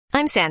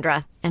I'm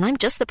Sandra, and I'm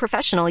just the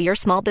professional your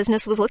small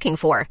business was looking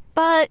for.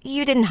 But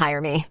you didn't hire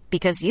me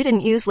because you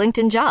didn't use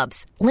LinkedIn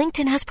Jobs.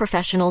 LinkedIn has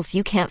professionals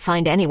you can't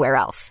find anywhere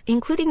else,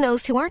 including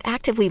those who aren't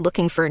actively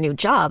looking for a new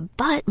job,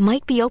 but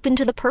might be open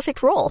to the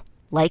perfect role,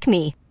 like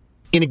me.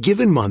 In a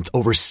given month,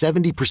 over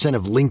 70%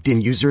 of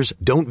LinkedIn users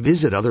don't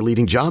visit other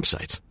leading job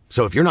sites.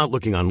 So if you're not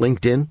looking on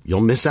LinkedIn,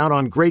 you'll miss out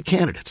on great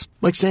candidates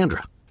like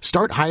Sandra.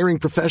 Start hiring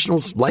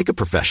professionals like a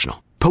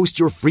professional. Post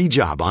your free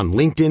job on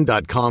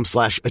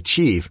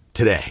linkedin.com/achieve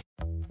today.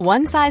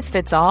 One size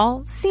fits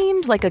all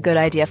seemed like a good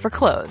idea for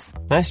clothes.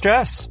 Nice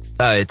dress.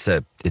 It's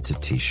a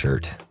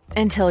t-shirt.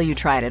 Until you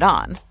tried it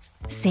on.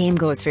 Same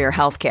goes for your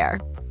healthcare.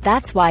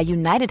 That's why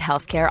United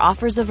Healthcare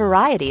offers a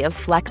variety of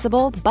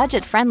flexible,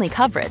 budget-friendly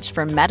coverage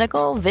for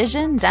medical,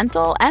 vision,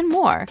 dental, and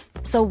more.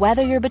 So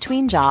whether you're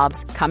between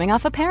jobs, coming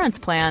off a parent's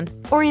plan,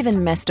 or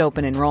even missed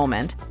open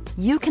enrollment,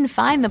 you can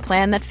find the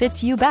plan that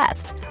fits you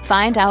best.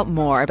 Find out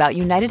more about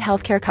United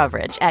Healthcare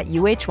coverage at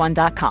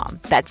uh1.com.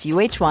 That's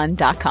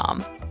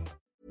uh1.com.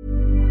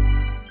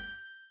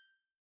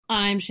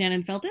 I'm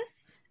Shannon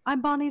Feltus.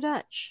 I'm Bonnie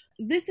Dutch.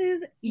 This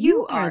is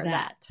You Are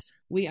That.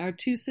 We are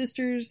two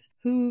sisters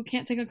who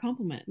can't take a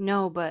compliment.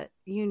 No, but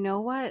you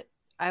know what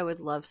I would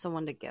love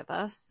someone to give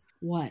us?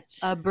 What?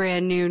 A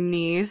brand new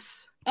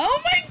niece.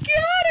 Oh my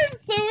god, I'm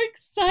so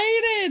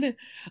excited.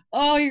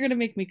 Oh, you're gonna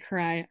make me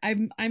cry.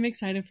 I'm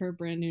excited for a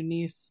brand new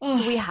niece. Oh.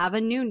 So we have a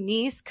new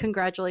niece.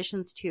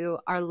 Congratulations to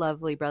our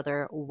lovely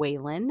brother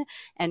Waylon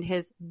and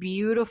his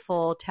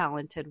beautiful,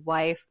 talented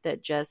wife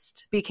that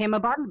just became a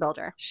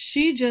bodybuilder.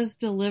 She just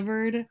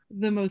delivered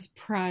the most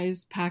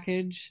prized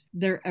package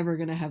they're ever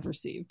gonna have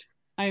received.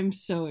 I'm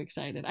so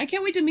excited. I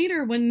can't wait to meet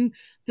her when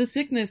the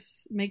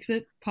sickness makes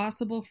it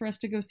possible for us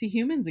to go see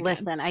humans again.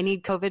 Listen, I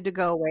need COVID to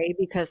go away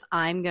because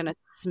I'm going to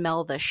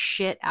smell the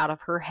shit out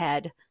of her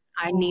head.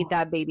 I need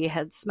that baby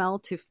head smell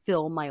to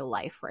fill my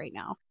life right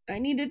now. I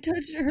need to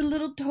touch her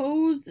little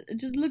toes.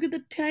 Just look at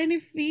the tiny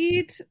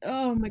feet.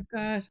 Oh my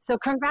gosh. So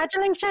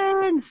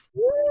congratulations.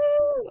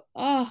 Woo!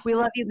 Oh, we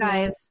love you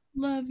guys.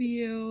 Love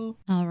you.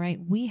 All right.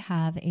 We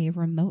have a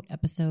remote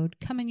episode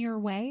coming your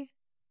way,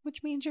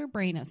 which means your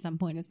brain at some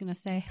point is going to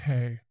say,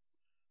 hey,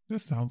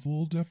 this sounds a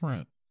little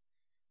different.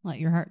 Let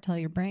your heart tell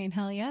your brain,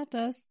 hell yeah, it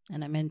does.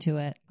 And I'm into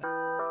it.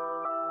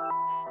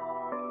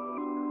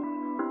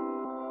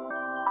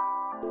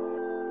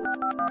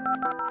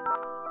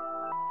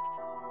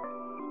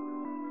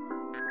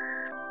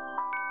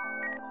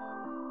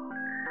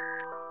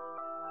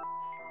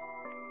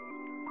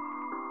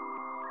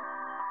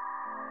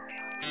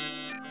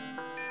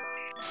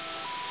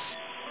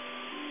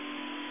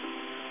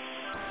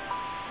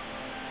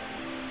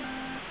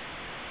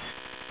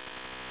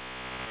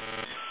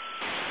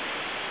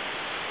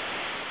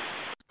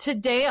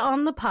 Today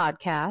on the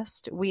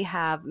podcast, we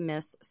have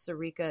Miss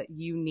Sarika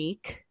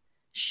Unique.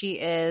 She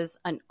is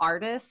an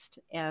artist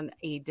and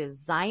a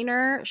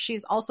designer.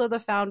 She's also the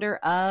founder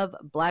of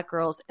Black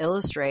Girls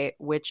Illustrate,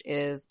 which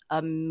is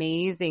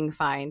amazing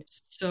find.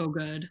 So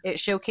good. It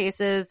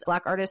showcases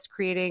Black artists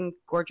creating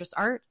gorgeous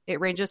art. It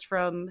ranges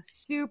from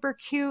super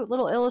cute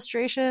little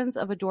illustrations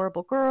of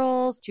adorable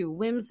girls to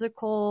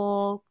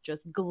whimsical,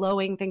 just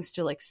glowing things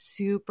to like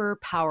super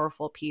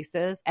powerful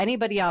pieces.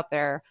 Anybody out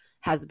there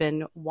has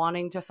been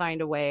wanting to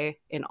find a way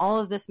in all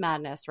of this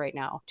madness right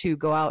now to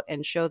go out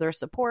and show their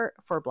support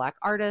for Black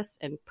artists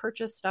and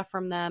purchase stuff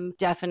from them.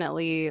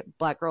 Definitely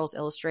Black Girls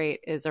Illustrate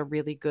is a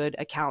really good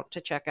account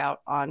to check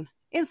out on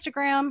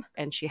Instagram,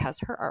 and she has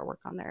her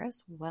artwork on there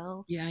as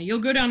well. Yeah, you'll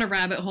go down a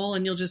rabbit hole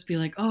and you'll just be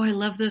like, oh, I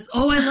love this.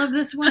 Oh, I love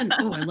this one.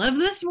 Oh, I love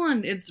this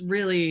one. It's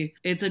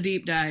a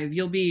deep dive.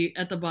 You'll be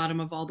at the bottom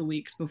of all the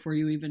weeks before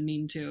you even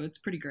mean to. It's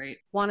pretty great.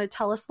 Want to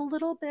tell us a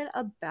little bit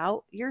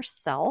about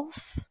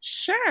yourself?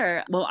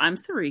 Sure. Well, I'm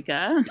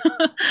Sarika.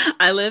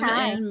 I live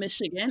in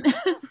Michigan.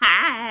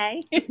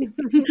 Hi.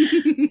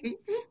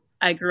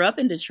 I grew up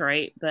in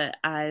Detroit, but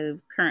I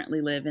currently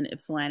live in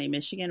Ypsilanti,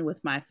 Michigan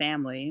with my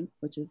family,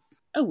 which is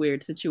a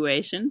weird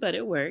situation, but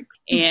it works.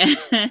 And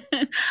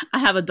I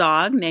have a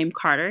dog named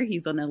Carter.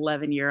 He's an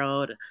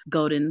 11-year-old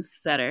golden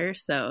setter.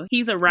 So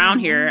he's around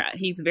here.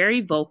 He's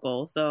very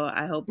vocal. So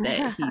I hope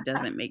that he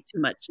doesn't make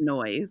too much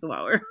noise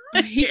while we're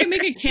He can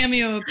make a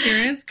cameo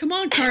appearance. Come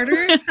on,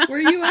 Carter. Where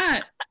are you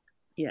at?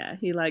 Yeah,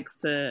 he likes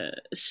to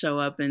show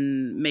up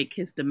and make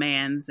his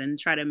demands and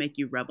try to make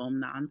you rub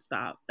him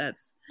nonstop.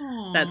 That's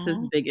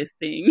his biggest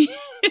thing.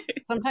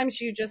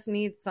 Sometimes you just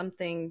need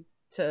something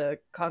to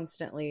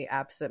constantly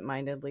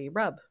absent-mindedly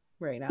rub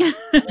right now.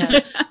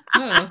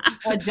 Yeah.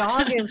 A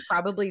dog is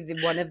probably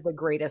one of the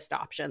greatest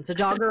options. A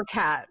dog or a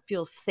cat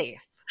feels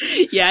safe.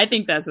 Yeah, I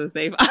think that's a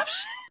safe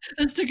option.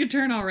 This took a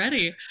turn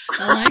already.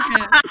 I like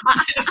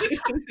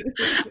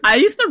it. I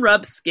used to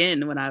rub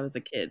skin when I was a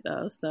kid,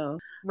 though, so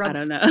I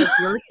don't know.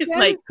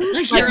 like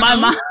my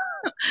mom,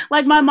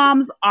 like my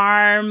mom's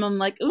arm. I'm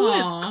like, ooh,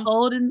 it's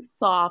cold and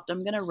soft.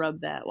 I'm gonna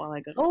rub that while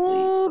I go to sleep.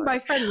 Oh, my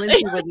friend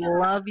Lindsay would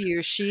love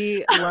you.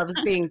 She loves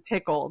being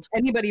tickled.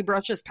 Anybody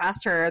brushes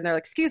past her and they're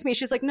like, "Excuse me,"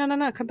 she's like,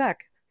 "No, come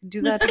back.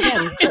 Do that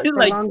again.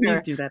 Like,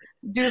 please do that.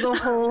 Do the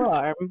whole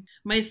arm.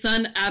 My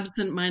son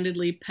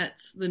absentmindedly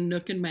pets the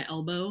nook in my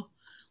elbow.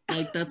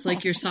 Like, that's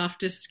like your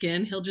softest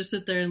skin. He'll just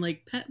sit there and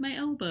like pet my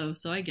elbow.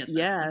 So I get that.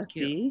 Yeah, that's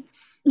cute. see?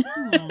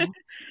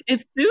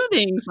 It's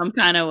soothing some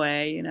kind of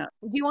way, you know.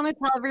 Do you want to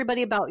tell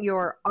everybody about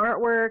your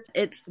artwork?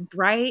 It's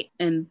bright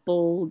and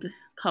bold,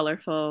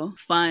 colorful,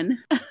 fun.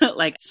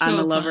 Like, So I'm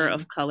a lover fun.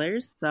 of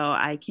colors, so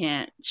I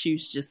can't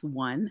choose just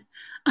one.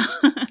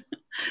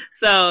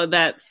 So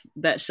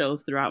that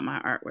shows throughout my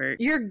artwork.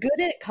 You're good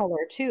at color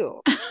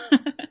too,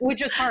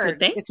 which is hard.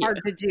 Thank It's you. hard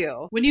to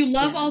do. When you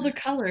love Yeah. all the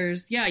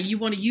colors, yeah, you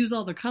want to use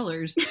all the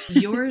colors.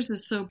 Yours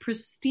is so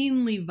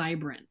pristinely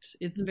vibrant.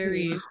 It's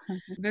very,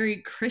 very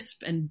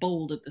crisp and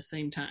bold at the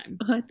same time.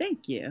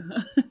 Thank you.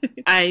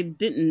 I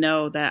didn't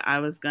know that I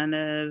was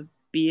gonna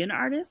be an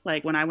artist.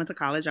 Like, when I went to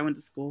college, I went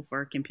to school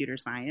for computer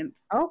science.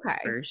 Okay.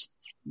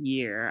 First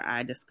year,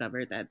 I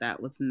discovered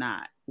that was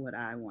not what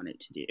I wanted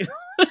to do.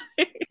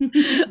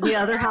 The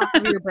other half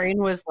of your brain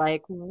was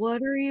like,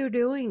 what are you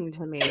doing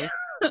to me?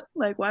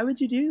 Like, why would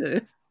you do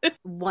this?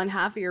 One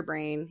half of your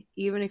brain,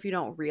 even if you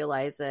don't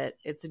realize it,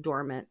 it's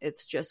dormant.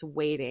 It's just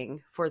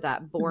waiting for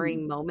that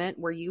boring moment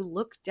where you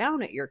look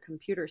down at your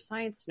computer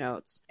science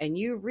notes and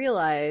you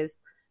realize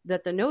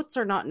that the notes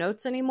are not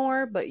notes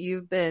anymore, but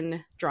you've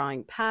been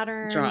drawing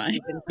patterns,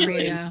 you've been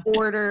creating Yeah.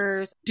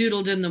 borders.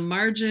 Doodled in the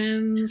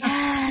margins,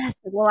 Yes,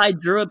 Well, I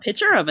drew a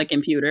picture of a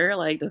computer.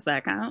 Like, does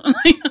that count?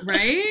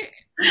 right?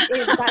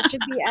 that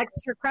should be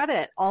extra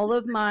credit. All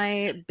of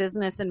my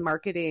business and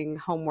marketing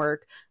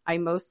homework, I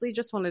mostly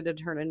just wanted to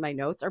turn in my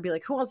notes or be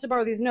like, who wants to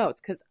borrow these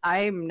notes? Because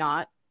I'm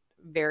not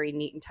very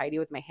neat and tidy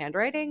with my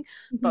handwriting.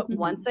 But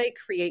once I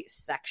create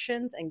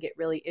sections and get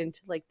really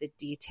into like the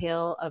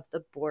detail of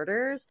the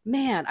borders,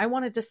 man, I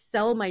wanted to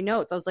sell my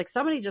notes. I was like,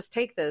 somebody just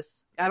take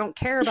this. I don't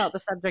care about the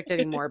subject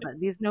anymore, but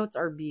these notes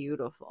are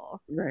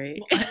beautiful. Right.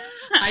 Well,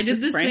 I did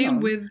Just the frame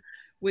same them.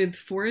 with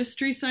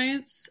forestry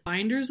science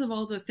binders of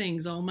all the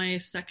things, all my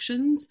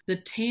sections. The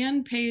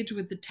tan page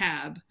with the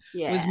tab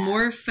Yeah. was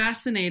more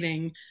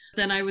fascinating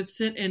than I would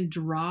sit and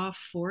draw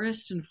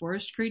forest and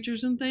forest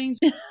creatures and things.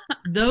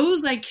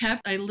 Those I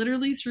kept. I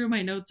literally threw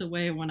my notes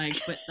away when I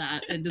quit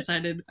that and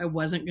decided I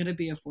wasn't going to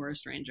be a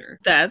forest ranger.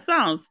 That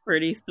sounds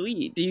pretty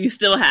sweet. Do you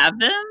still have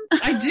them?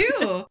 I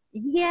do.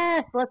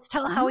 Yes. Let's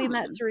tell how we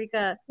met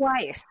Sarika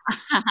twice.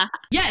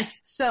 Yes.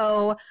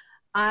 So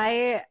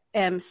I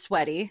am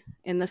sweaty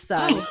in the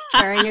sun,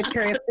 carrying a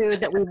tray of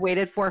food that we've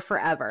waited for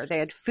forever. They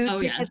had food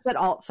tickets at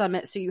Alt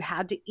Summit, so you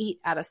had to eat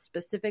at a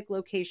specific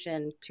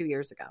location 2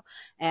 years ago.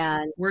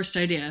 And Worst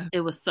idea.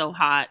 It was so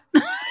hot.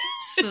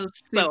 So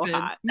stupid. So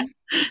hot.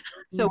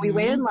 so we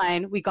waited in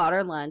line. We got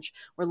our lunch.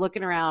 We're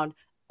looking around.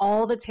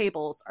 All the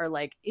tables are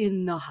like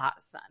in the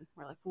hot sun.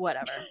 We're like,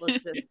 whatever.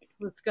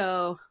 Let's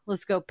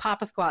go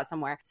pop a squat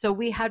somewhere. So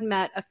we had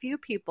met a few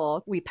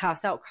people. We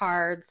pass out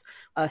cards.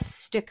 A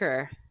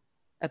sticker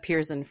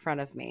appears in front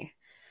of me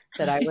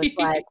that I was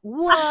like,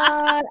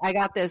 what? I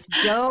got this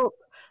dope,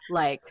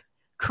 like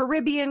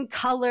Caribbean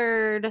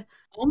colored,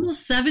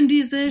 Almost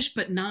 70s-ish,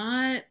 but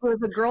not. it was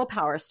a girl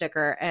power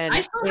sticker. And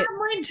I still have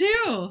mine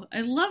too.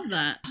 I love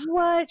that.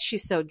 what?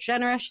 She's so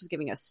generous. She's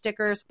giving us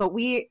stickers. But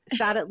we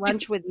sat at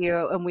lunch with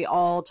you and we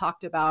all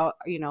talked about,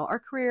 our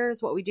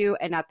careers, what we do.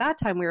 And at that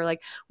time we were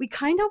like, we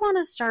kind of want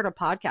to start a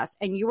podcast.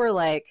 And you were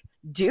like,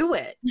 do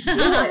it. Do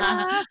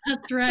it.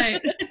 That's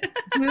right.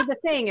 Do the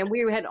thing. And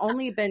we had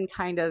only been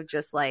kind of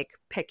just like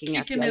picking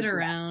at the Kicking it idea.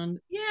 around.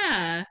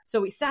 Yeah.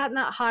 So we sat in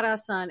that hot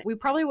ass sun. We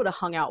probably would have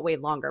hung out way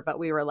longer, but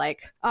we were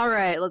like, all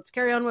right, let's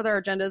carry on with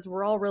our agendas.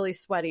 We're all really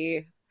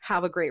sweaty.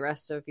 Have a great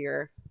rest of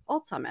your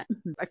Alt Summit.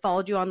 I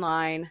followed you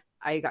online.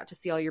 I got to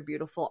see all your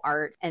beautiful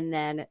art. And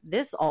then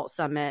this Alt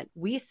Summit,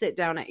 we sit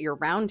down at your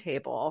round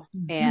table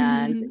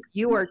and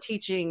you are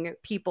teaching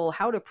people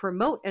how to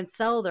promote and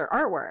sell their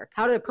artwork,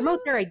 how to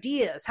promote their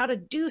ideas, how to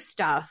do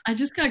stuff. I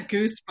just got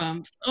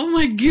goosebumps. Oh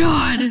my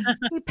God.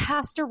 We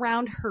passed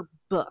around her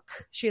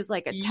book. She has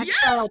like a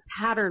textile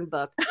pattern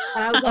book.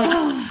 And I was like,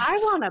 I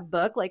want a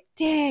book. Like,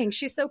 dang,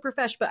 she's so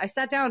professional. But I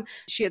sat down,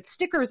 she had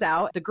stickers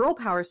out, the girl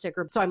power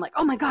sticker. So I'm like,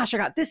 oh my gosh, I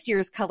got this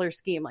year's color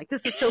scheme. Like,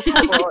 this is so cool.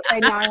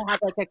 And now I have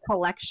like a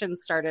collection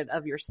started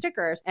of your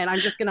stickers. And I'm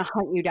just going to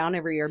hunt you down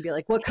every year and be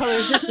like, what color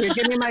is this year?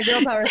 Give me my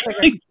girl power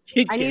sticker.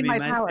 I need my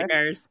power.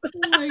 Stickers.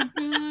 Oh my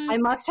God. I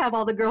must have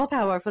all the girl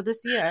power for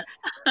this year.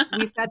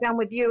 We sat down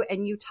with you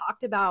and you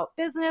talked about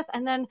business,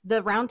 and then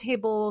the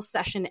roundtable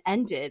session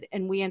ended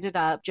and we ended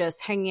up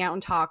just hanging out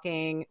and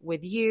talking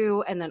with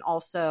you, and then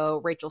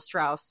also Rachel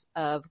Strauss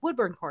of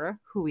Woodburn Corner,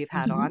 who we've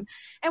had on.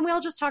 And we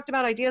all just talked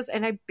about ideas,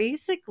 and I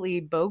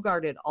basically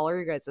bogarted all of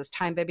your guys'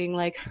 time by being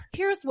like,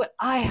 here's what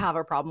I have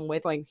a problem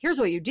with. Like, here's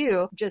what you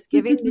do. Just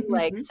giving you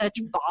like such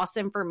boss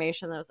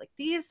information that I was like,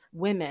 these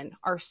women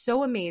are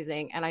so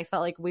amazing. And I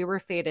felt like we were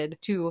fated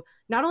to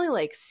not only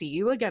like see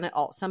you again at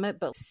Alt Summit,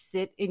 but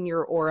sit in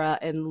your aura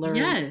and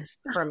learn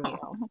from you.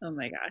 Oh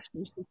my gosh,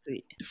 you're so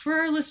sweet. For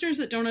our listeners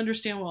that don't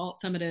understand what Alt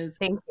Summit is,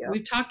 Thank you.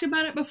 we've talked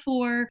about it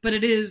before, but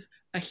it is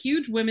a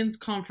huge women's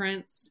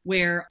conference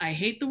where I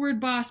hate the word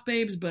boss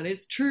babes, but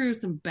it's true.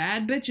 Some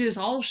bad bitches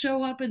all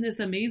show up in this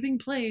amazing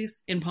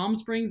place in Palm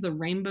Springs, the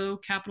rainbow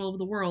capital of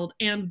the world.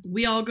 And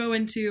we all go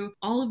into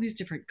all of these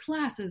different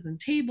classes and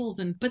tables.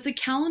 But the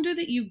calendar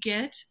that you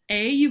get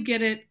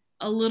it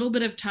a little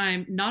bit of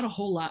time, not a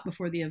whole lot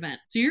before the event.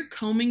 So you're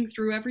combing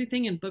through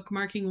everything and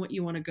bookmarking what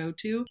you want to go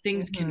to.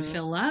 Things can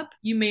fill up.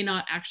 You may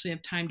not actually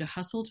have time to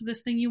hustle to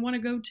this thing you want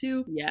to go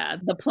to. Yeah,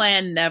 the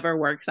plan never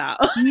works out.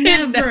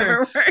 Never. It never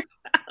works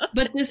out.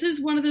 But this is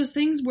one of those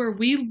things where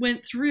we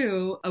went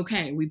through,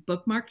 okay, we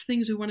bookmarked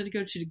things we wanted to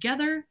go to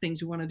together,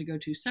 things we wanted to go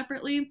to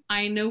separately.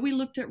 I know we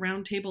looked at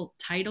roundtable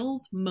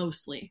titles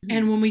mostly.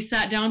 And when we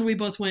sat down, we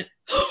both went,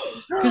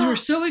 because we're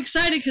so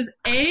excited because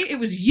it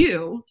was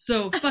you.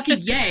 So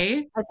fucking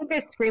yay. I think I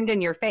screamed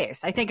in your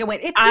face. I think it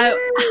went,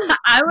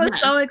 I was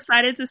so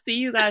excited to see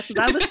you guys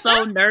because I was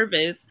so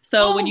nervous.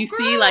 So when you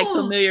see like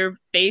familiar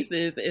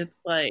faces, it's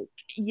like,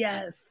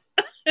 yes.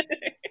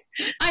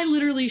 I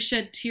literally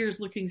shed tears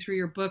looking through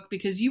your book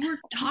because you were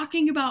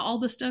talking about all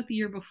the stuff the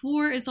year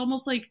before. It's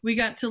almost like we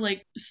got to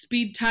like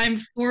speed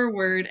time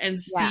forward and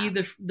see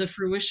the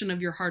fruition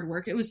of your hard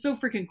work. It was so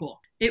freaking cool.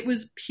 It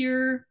was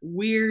pure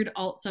weird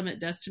alt summit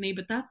destiny,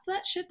 but that's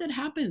that shit that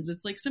happens.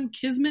 It's like some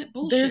kismet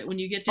bullshit. There's when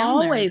you get down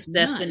there. Always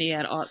destiny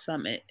at alt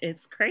summit.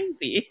 It's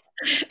crazy.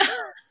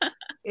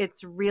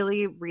 It's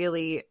really,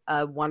 really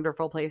a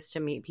wonderful place to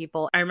meet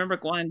people. I remember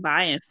going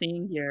by and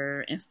seeing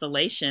your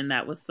installation.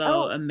 That was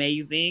so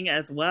amazing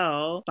as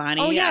well.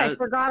 Bonnie. Oh, yeah, I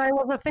forgot I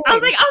was a thing. I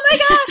was like, oh my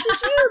gosh,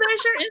 it's you.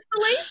 There's your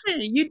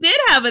installation. You did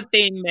have a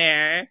thing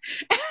there.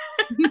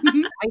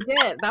 I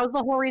did. That was the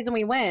whole reason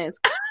we went.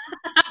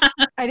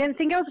 I didn't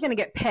think I was going to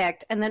get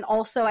picked. And then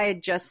also I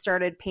had just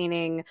started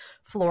painting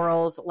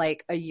florals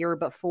like a year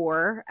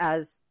before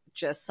as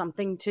just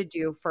something to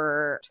do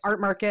for art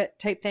market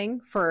type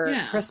thing for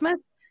Christmas.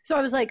 So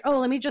I was like, oh,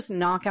 let me just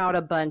knock out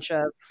a bunch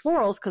of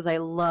florals because I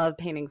love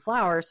painting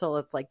flowers. So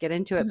let's like get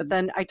into it. But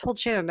then I told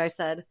Shannon, I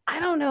said, I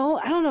don't know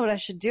what I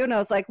should do. And I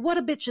was like, what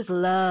do bitches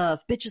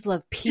love? Bitches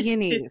love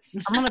peonies.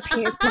 I'm going to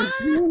paint some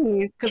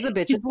peonies because the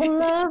bitches will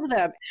love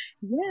them.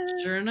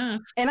 Yeah. Sure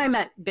enough. And I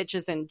meant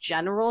bitches in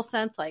general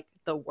sense, like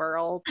the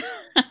world.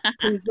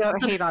 Please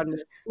don't hate on me.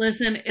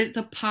 Listen, it's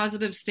a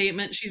positive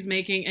statement she's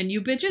making. And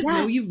you bitches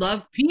know you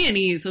love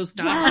peonies. So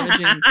stop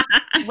judging.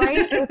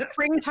 Right? It's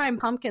springtime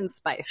pumpkin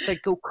spice. They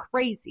go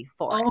crazy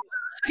for it. Oh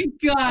my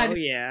God. Oh,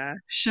 yeah.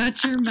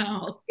 Shut your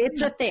mouth.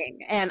 It's a thing.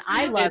 And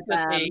I love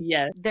them.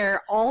 Yes.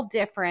 They're all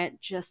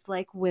different, just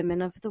like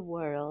women of the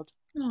world.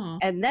 Aww.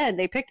 And then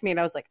they picked me and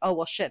I was like, oh,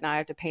 well, shit, now I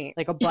have to paint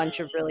like a bunch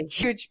of really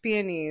huge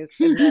peonies.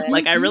 And then,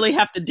 like, I really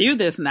have to do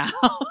this now.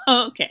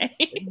 Okay.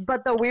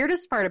 But the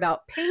weirdest part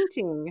about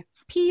painting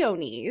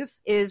peonies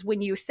is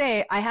when you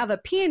say, I have a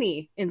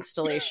peony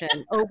installation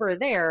over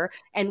there,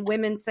 and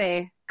women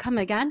say, come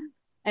again?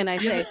 And I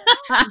say,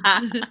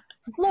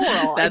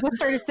 floral. I just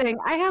started saying,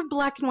 I have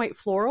black and white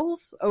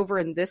florals over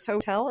in this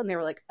hotel. And they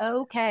were like,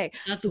 okay.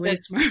 That's way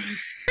smart.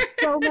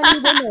 So many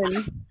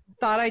women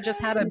thought I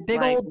just had a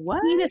big old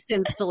penis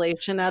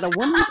installation at a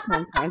women's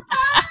conference.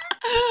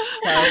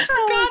 I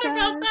forgot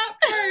about that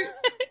part.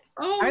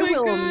 Oh my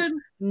God.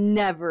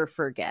 Never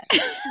forget.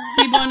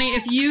 See, Bonnie,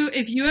 if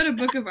you had a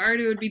book of art,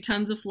 it would be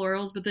tons of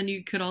florals, but then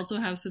you could also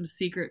have some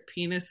secret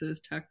penises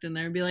tucked in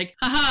there and be like,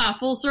 haha,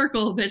 full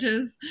circle,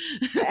 bitches.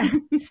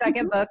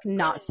 Second book,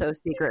 not so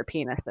secret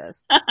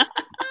penises.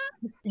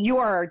 You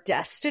are our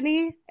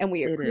destiny, and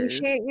we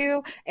appreciate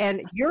you.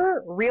 And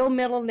your real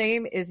middle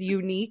name is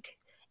unique,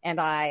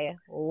 and I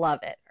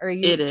love it. Are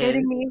you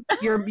kidding me?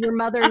 Your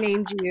mother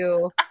named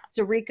you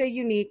Zurika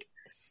Unique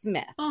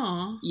Smith.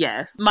 Aww.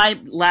 Yes. My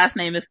last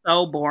name is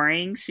so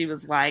boring. She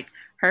was like,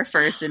 her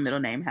first and middle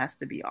name has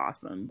to be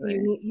awesome. But...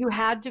 You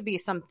had to be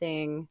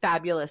something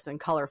fabulous and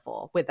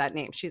colorful with that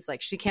name. She's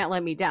like, she can't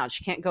let me down.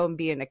 She can't go and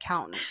be an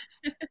accountant.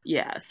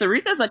 Yeah.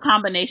 Sarika's a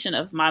combination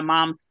of my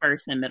mom's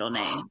first and middle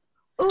name.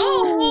 Ooh.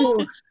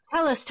 Oh.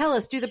 Tell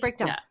us. Do the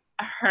breakdown. Yeah.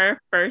 Her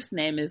first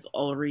name is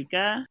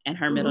Ulrika and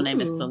her middle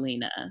name is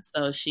Selena.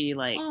 So she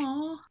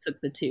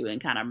took the two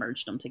and kind of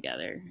merged them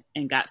together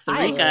and got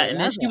Sarika. And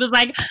then she was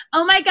like,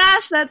 oh my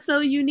gosh, that's so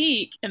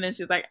unique. And then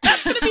she's like,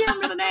 that's going to be her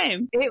middle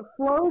name. It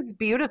flows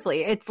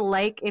beautifully. It's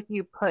like if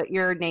you put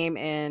your name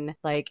in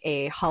like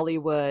a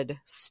Hollywood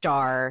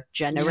star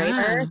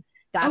generator. Yeah.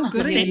 That's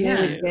what it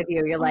would give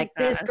you. You're like,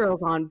 this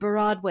girl's on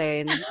Broadway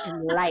and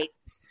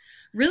lights.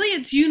 Really,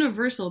 it's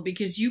universal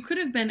because you could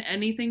have been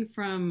anything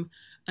from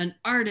an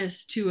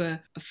artist to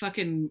a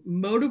fucking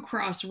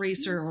motocross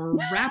racer or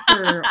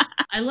rapper.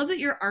 I love that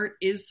your art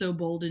is so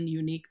bold and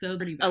unique, though.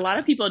 A lot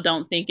of people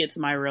don't think it's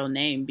my real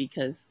name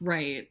because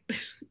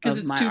of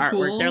it's my too artwork.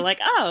 Cool. They're like,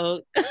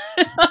 oh,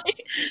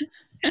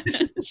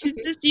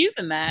 she's just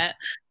using that.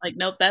 Like,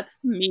 nope, that's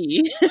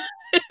me.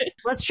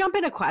 Let's jump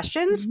into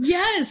questions.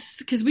 Yes,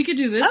 because we could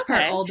do this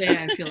part all day,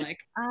 I feel like.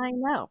 I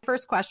know.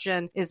 First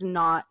question is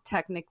not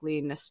technically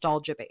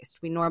nostalgia based.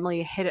 We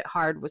normally hit it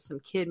hard with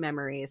some kid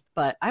memories,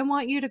 but I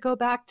want you to go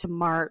back to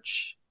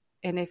March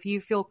And if you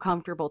feel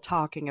comfortable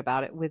talking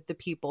about it with the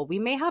people, we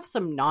may have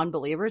some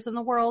non-believers in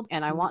the world,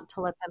 and I want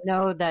to let them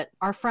know that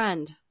our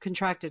friend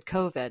contracted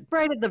COVID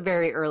right at the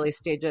very early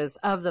stages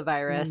of the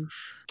virus.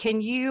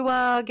 Can you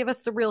give us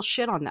the real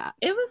shit on that?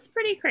 It was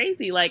pretty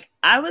crazy. Like,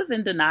 I was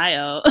in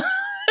denial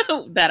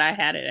that I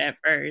had it at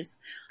first,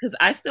 because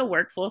I still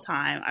work full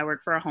time. I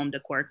work for a home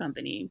decor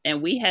company,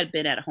 and we had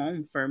been at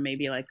home for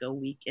maybe like a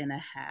week and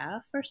a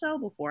half or so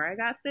before I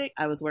got sick.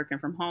 I was working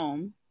from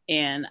home.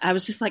 And I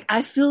was just like,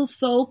 I feel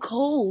so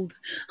cold.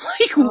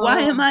 Like, why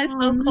am I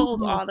so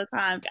cold all the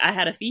time? I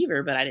had a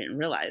fever, but I didn't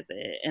realize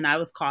it. And I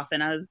was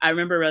coughing. I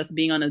remember us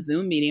being on a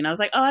Zoom meeting. And I was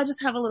like, oh, I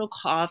just have a little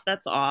cough.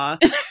 That's all.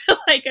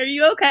 Like, are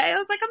you okay? I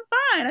was like,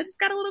 I'm fine. I just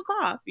got a little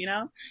cough, you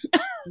know?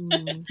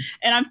 And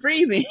I'm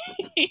freezing.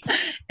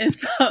 And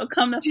so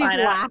come to find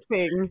out.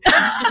 She's laughing.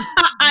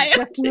 I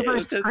am too.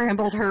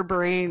 Scrambled her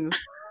brains.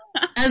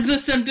 As the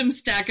symptoms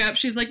stack up,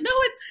 she's like, no,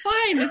 it's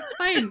fine. It's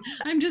fine.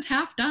 I'm just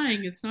half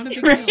dying. It's not a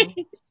big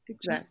deal.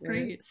 Exactly.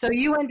 Great. So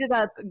you ended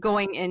up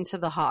going into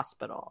the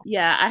hospital.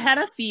 Yeah, I had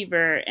a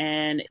fever,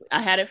 and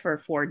I had it for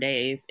 4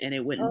 days, and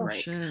it wouldn't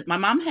break. Shit. My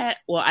mom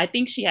I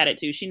think she had it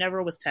too. She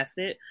never was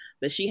tested,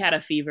 but she had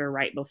a fever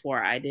right before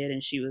I did,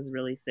 and she was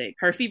really sick.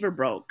 Her fever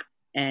broke,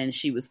 and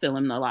she was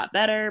feeling a lot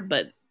better,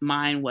 but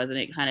mine wasn't.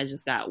 It kind of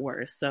just got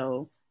worse.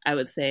 So I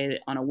would say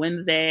on a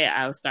Wednesday,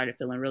 I started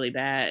feeling really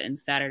bad, and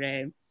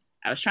Saturday,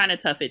 I was trying to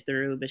tough it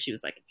through, but she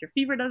was like, if your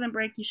fever doesn't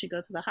break, you should go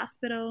to the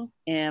hospital.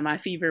 And my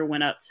fever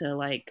went up to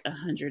like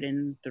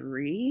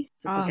 103.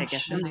 So it's like, I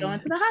guess I'm going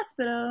to the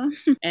hospital.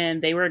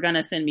 And they were going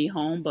to send me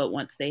home. But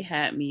once they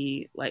had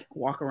me like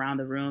walk around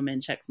the room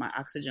and check my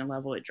oxygen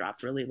level, it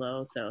dropped really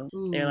low. So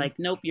they're like,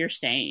 nope, you're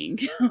staying.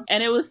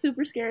 And it was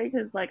super scary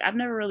because like I've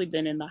never really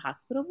been in the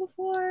hospital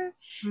before.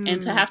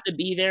 And to have to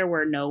be there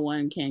where no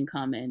one can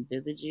come and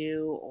visit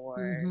you,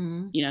 or,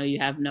 you know, you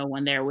have no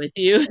one there with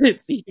you,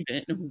 it's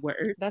even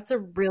worse. That's a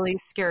really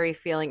scary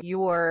feeling.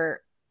 You're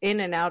in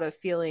and out of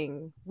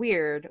feeling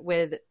weird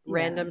with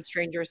random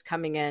strangers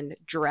coming in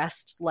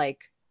dressed like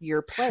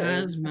your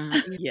plague.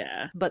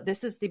 Yeah. But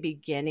this is the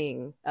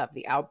beginning of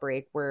the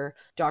outbreak where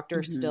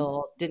doctors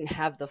still didn't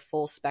have the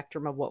full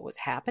spectrum of what was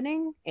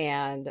happening.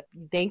 And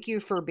thank you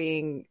for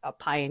being a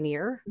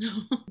pioneer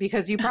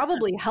because you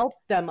probably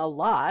helped them a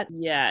lot.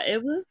 Yeah,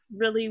 it was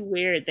really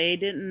weird. They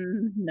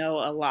didn't know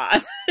a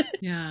lot.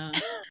 Yeah.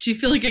 Do you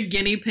feel like a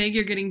guinea pig?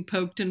 You're getting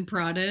poked and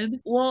prodded?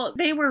 Well,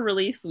 they were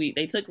really sweet.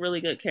 They took really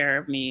good care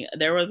of me.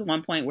 There was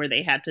one point where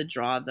they had to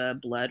draw the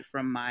blood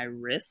from my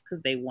wrist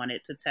because they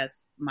wanted to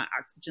test my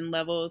oxygen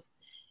levels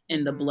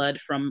in the blood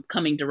from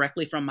coming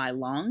directly from my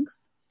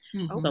lungs.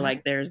 So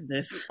like there's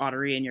this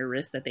artery in your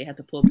wrist that they had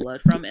to pull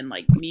blood from, and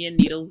like me and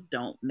needles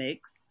don't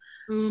mix.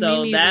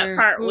 So that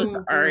part was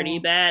already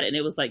bad, and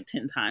it was like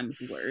 10 times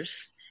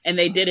worse. And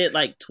they did it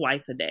like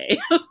twice a day.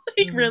 I was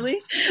like,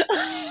 really?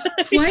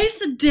 Twice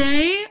a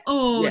day?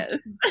 Oh,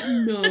 yes.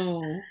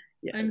 No.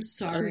 Yes. I'm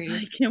sorry.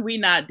 Like, can we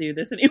not do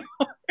this anymore?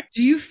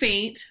 Do you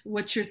faint?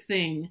 What's your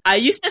thing? I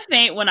used to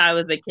faint when I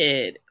was a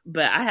kid,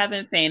 but I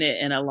haven't fainted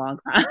in a long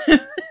time.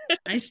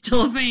 I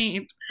still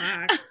faint.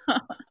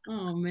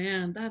 Oh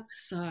man, that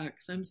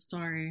sucks. I'm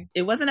sorry.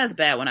 It wasn't as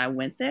bad when I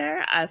went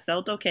there. I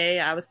felt okay.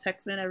 I was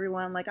texting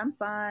everyone like, I'm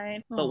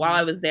fine. But while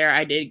I was there,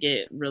 I did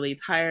get really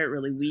tired,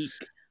 really weak.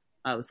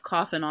 I was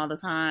coughing all the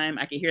time.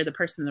 I could hear the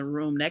person in the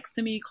room next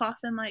to me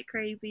coughing like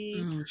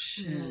crazy. Oh,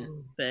 shit.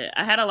 But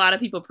I had a lot of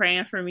people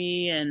praying for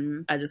me,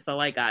 and I just felt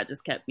like God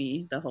just kept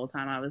me the whole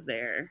time I was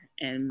there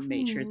and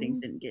made sure things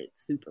didn't get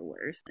super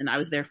worse. And I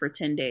was there for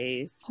 10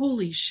 days.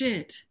 Holy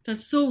shit.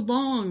 That's so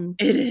long.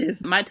 It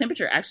is. My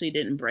temperature actually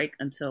didn't break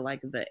until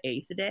like the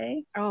 8th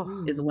day.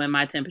 Is when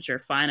my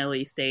temperature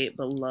finally stayed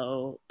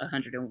below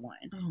 101.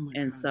 Oh my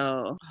and God.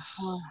 So...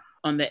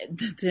 on the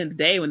 10th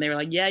day when they were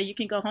like, yeah, you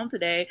can go home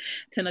today,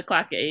 10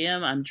 o'clock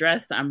a.m. I'm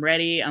dressed, I'm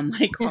ready. I'm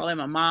like calling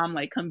my mom,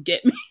 like, come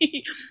get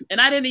me.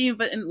 And I didn't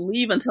even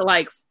leave until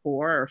like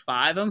 4 or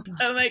 5. I'm like,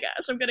 oh my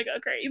gosh, I'm going to go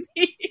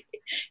crazy.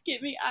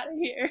 Get me out of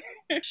here.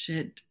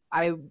 Shit.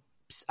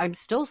 I'm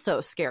still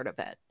so scared of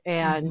it.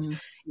 And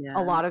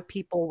a lot of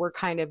people were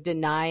kind of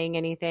denying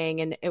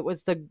anything. And it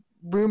was the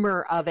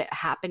rumor of it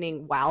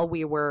happening while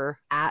we were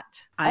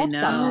at I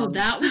know. Oh,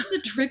 that was the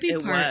trippy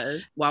it part.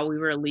 Was while we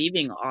were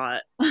leaving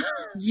Ott.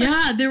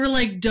 Yeah, they were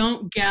like,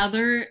 don't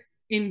gather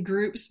in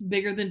groups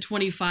bigger than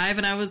 25.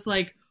 And I was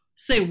like,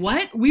 say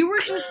what? We were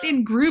just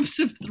in groups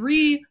of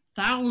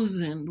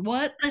 3,000.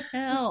 What the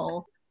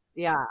hell?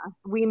 Yeah,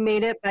 we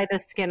made it by the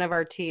skin of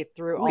our teeth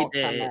through Alt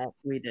Summit.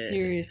 We did.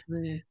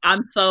 Seriously.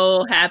 I'm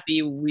so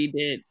happy we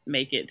did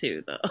make it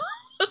too, though.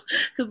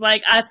 Because,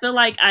 like, I feel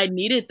like I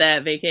needed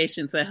that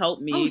vacation to help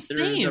me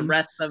through the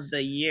rest of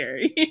the year,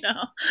 you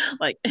know?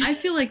 Like, I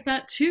feel like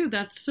that, too.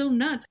 That's so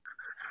nuts.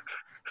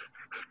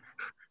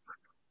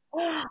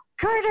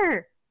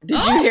 Carter!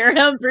 Did you hear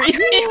him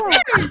breathing?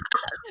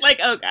 Like,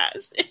 oh,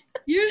 gosh.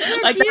 You're so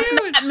like, cute.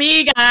 That's not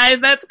me, guys.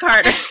 That's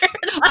Carter.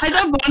 I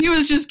thought Bonnie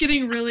was just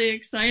getting really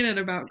excited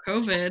about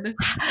COVID.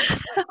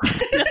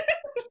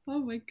 Oh,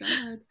 my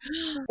God.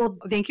 Well,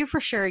 thank you for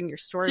sharing your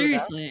story.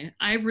 Seriously,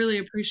 I really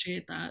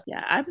appreciate that.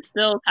 Yeah, I'm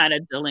still kind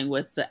of dealing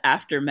with the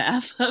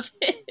aftermath of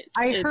it.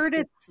 I heard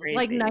just it's crazy.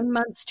 like 9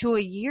 months to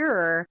a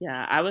year.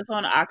 Yeah, I was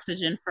on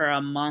oxygen for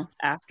a month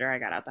after I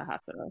got out the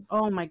hospital.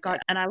 Oh my God.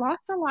 And I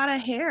lost a lot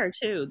of hair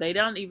too. They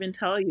don't even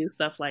tell you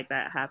stuff like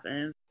that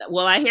happens.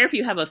 Well, I hear if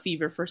you have a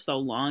fever for so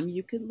long,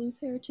 you could lose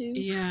hair too.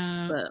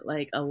 Yeah. But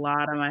like a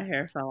lot of my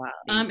hair fell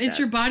out. It's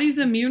your body's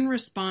immune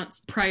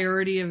response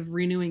priority of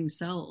renewing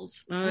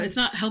cells. It's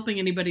not helping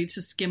anybody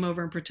to skim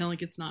over and pretend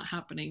like it's not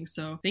happening.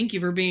 So thank you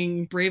for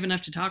being brave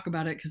enough to talk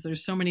about it, because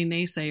there's so many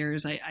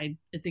naysayers. I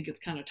think it's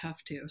kind of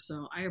tough too.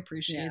 So I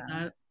appreciate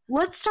that.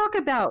 Let's talk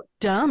about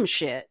dumb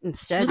shit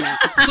instead now.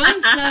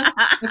 Fun stuff.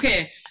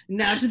 Okay,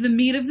 now to the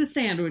meat of the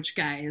sandwich,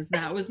 guys.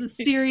 That was the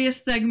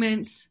serious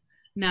segment.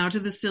 Now to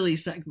the silly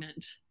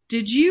segment.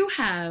 Did you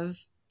have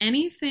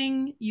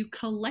anything you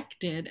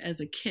collected as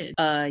a kid?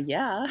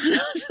 Yeah.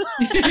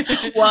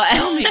 Well,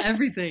 tell me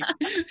everything.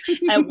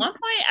 At one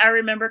point, I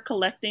remember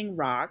collecting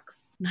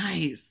rocks.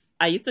 Nice.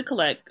 I used to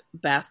collect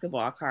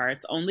basketball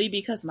cards only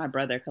because my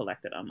brother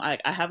collected them. I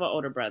have an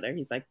older brother.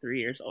 He's like 3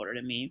 years older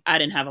than me. I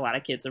didn't have a lot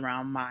of kids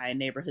around my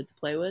neighborhood to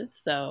play with.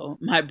 So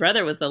my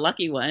brother was the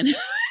lucky one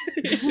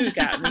who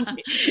got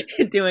me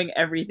doing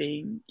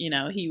everything,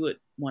 he would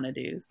want to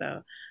do.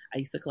 So I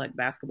used to collect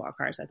basketball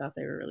cards. I thought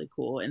they were really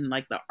cool. And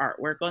like the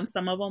artwork on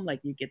some of them, like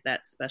you get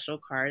that special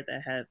card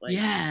that had like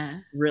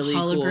really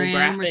cool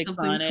graphics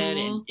on it.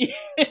 Cool.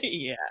 And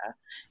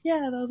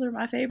yeah, those are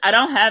my favorite. I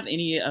don't have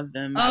any of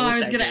them. I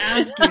was going to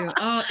ask you.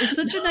 Oh, it's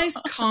such a nice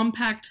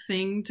compact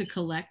thing to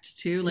collect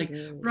too. Like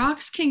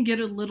rocks can get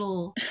a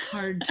little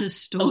hard to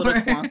store. A little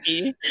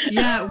clunky.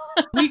 Yeah,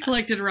 we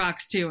collected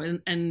rocks too,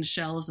 and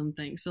shells and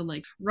things. So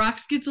like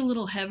rocks gets a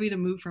little heavy to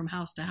move from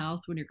house to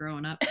house when you're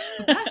growing up.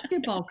 But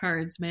basketball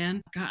cards, man.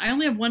 God, I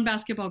only have one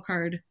basketball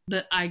card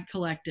that I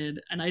collected,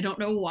 and I don't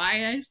know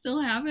why I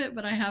still have it,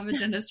 but I have a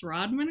Dennis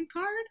Rodman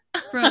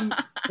card from,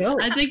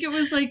 I think it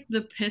was like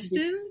the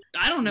Pistons.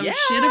 I don't know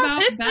shit about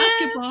Pistons.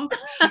 Basketball.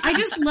 I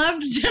just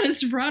loved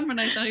Dennis Rodman.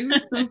 I thought he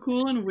was so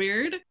cool and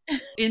weird.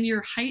 In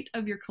your height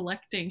of your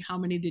collecting, how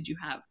many did you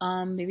have?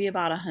 Maybe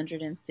about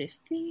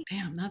 150.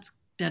 Damn, that's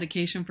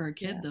dedication for a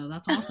kid though.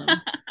 That's awesome.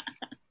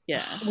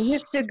 Yeah. We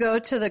used to go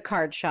to the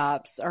card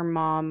shops. Our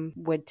mom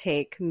would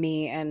take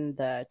me and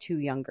the two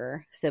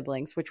younger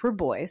siblings, which were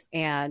boys,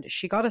 and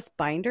she got us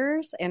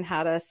binders and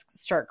had us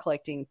start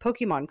collecting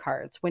Pokemon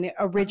cards when it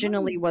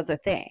originally was a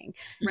thing.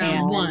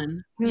 Round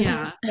one.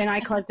 Yeah. And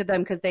I collected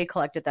them because they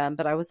collected them,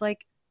 but I was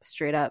like,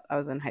 straight up, I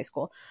was in high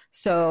school.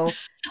 So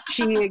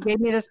she gave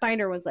me this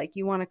binder, was like,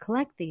 you want to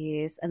collect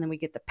these? And then we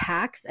get the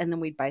packs, and then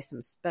we'd buy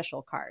some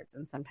special cards,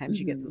 and sometimes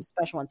you get some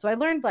special ones. So I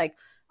learned like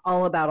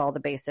all about all the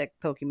basic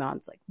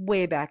Pokemons like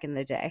way back in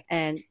the day.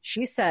 And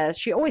she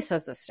always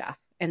says this stuff,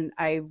 and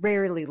I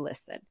rarely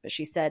listen, but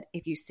she said,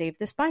 if you save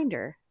this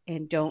binder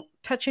and don't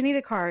touch any of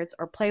the cards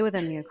or play with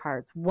any of the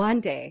cards, one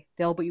day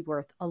they'll be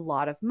worth a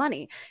lot of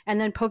money.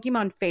 And then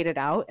Pokemon faded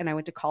out, and I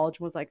went to college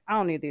and was like, I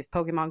don't need these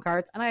Pokemon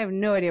cards, and I have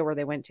no idea where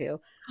they went to.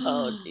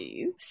 Oh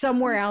geez.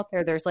 Somewhere out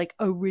there's like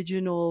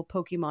original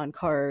Pokemon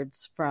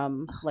cards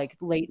from like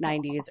late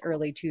 90s,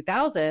 early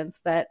 2000s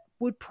that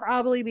would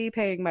probably be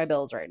paying my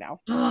bills right now.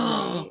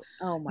 Oh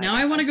my now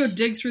gosh. I want to go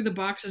dig through the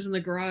boxes in the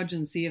garage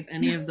and see if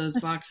any of those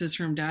boxes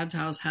from Dad's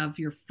house have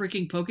your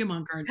freaking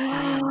Pokemon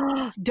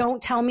cards.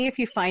 Don't tell me if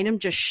you find them,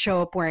 just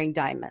show up wearing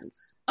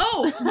diamonds.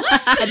 Oh,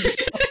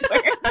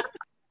 what?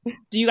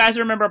 Do you guys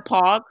remember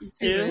Pogs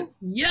too?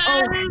 Yes.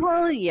 Oh,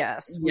 well,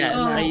 yes. Yes,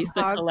 I used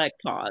to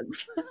collect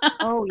Pogs.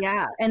 Oh,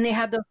 yeah. And they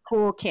had those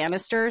cool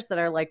canisters that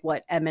are like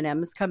what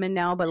M&Ms come in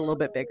now, but a little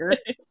bit bigger.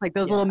 Like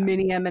those little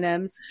mini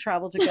M&Ms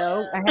travel to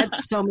go. I had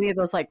so many of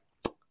those like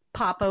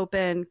pop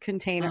open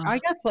container. I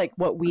guess like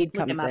what weed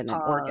comes in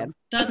Oregon.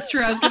 That's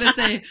true. I was going to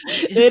say,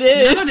 it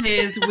is.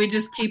 Nowadays, we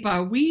just keep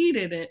our weed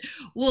in it.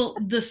 Well,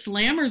 the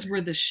slammers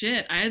were the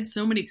shit. I had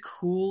so many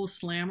cool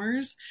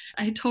slammers.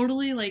 I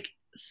totally like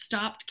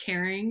stopped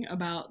caring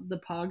about the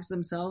Pogs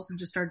themselves and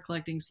just started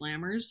collecting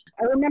slammers.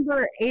 I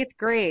remember 8th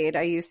grade,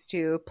 I used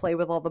to play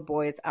with all the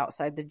boys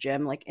outside the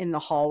gym, like in the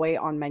hallway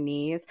on my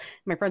knees.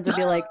 My friends would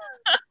be like,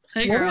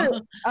 hey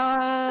girl.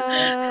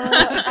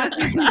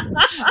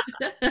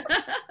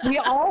 We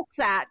all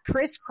sat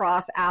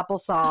crisscross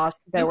applesauce.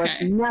 There was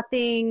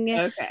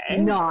nothing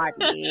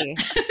naughty.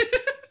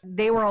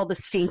 They were all the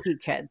stinky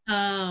kids.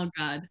 Oh,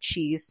 God.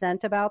 Cheese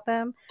scent about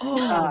them. Oh,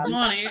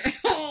 Bonnie.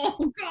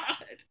 Oh,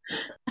 God.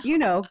 You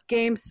know,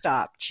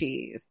 GameStop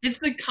cheese. It's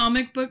the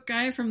comic book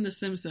guy from The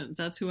Simpsons.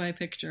 That's who I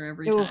picture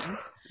every time.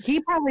 He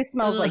probably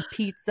smells like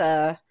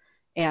pizza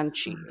and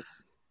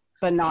cheese.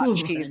 But not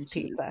cheese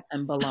pizza.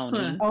 And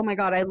bologna. Oh my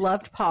God, I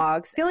loved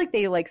Pogs. I feel like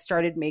they like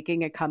started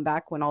making a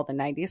comeback when all the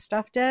 90s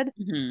stuff did.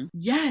 Mm-hmm.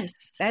 Yes.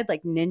 I had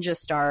like ninja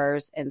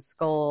stars and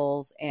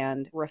skulls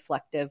and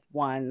reflective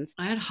ones.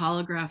 I had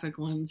holographic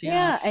ones,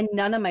 Yeah, and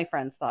none of my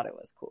friends thought it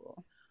was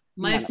cool.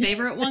 My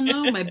favorite one,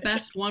 though, my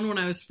best one when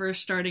I was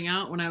first starting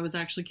out, when I was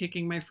actually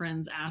kicking my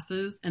friends'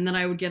 asses, and then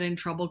I would get in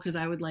trouble because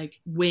I would like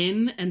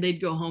win and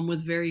they'd go home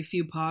with very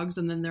few pogs,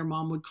 and then their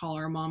mom would call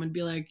our mom and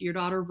be like, your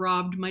daughter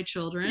robbed my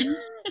children.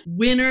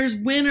 Winner's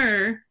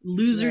winner,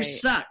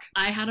 losers suck.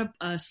 I had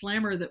a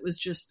slammer that was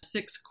just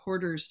 6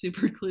 quarters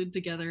super glued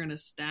together in a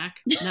stack.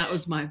 That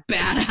was my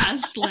badass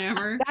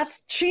slammer.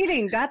 That's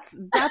cheating. That's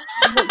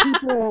what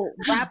people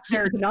wrap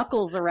their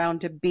knuckles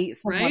around to beat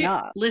someone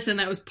up. Listen,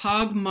 that was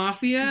Pog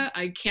Mafia.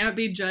 I can't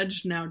be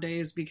judged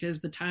nowadays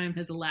because the time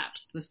has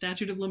elapsed. The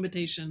statute of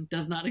limitation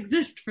does not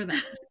exist for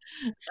that.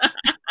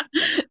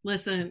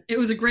 Listen, it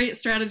was a great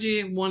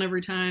strategy. Won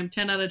every time.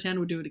 10 out of 10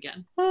 would do it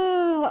again.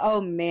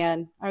 Oh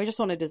man. I just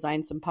want to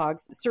design some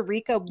pogs.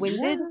 Sarika, when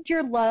did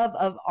your love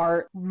of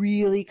art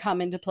really come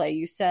into play?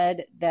 You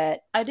said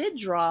that... I did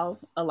draw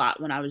a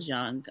lot when I was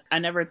young. I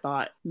never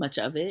thought much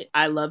of it.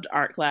 I loved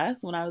art class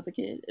when I was a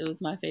kid. It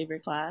was my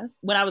favorite class.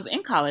 When I was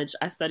in college,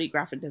 I studied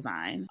graphic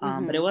design.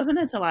 But it wasn't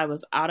until I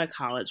was out of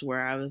college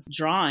where I was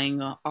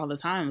drawing all the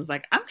time. I was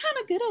like, I'm kind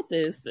of good at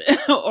this.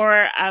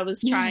 Or I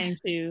was trying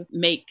to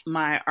make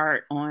my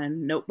art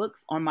on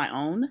notebooks on my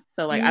own.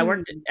 So like I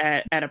worked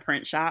at a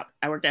print shop.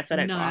 I worked at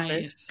FedEx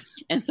office.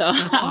 And so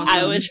awesome.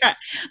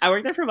 I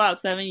worked there for about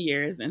 7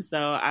 years. And so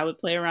I would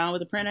play around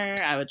with the printer.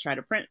 I would try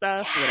to print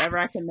stuff, whatever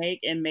I could make,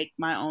 and make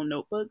my own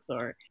notebooks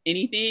or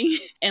anything.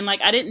 And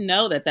like, I didn't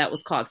know that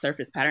was called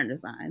surface pattern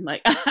design.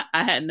 Like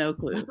I had no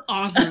clue. That's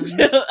awesome.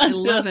 I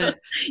love it.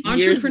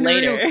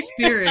 Entrepreneurial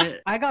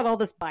spirit. I got all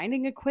this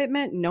binding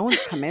equipment. No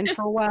one's come in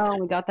for a while.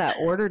 We got that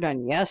order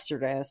done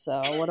yesterday.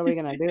 So what are we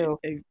going to do?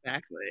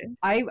 Exactly.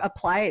 I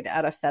applied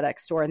at a FedEx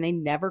store and they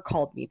never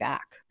called me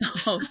back.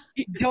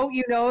 Don't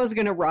you know I was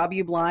going to rob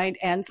you blind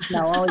and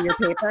smell all your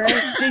paper?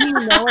 Didn't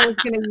you know I was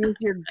going to use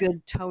your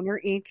good toner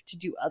ink to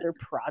do other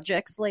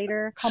projects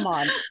later? Come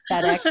on,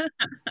 FedEx.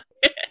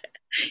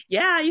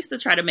 Yeah, I used to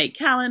try to make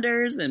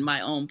calendars and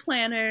my own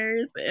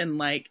planners and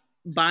like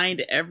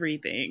bind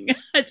everything.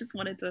 I just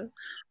wanted to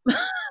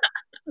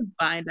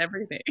bind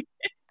everything.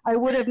 I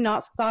would have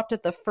not stopped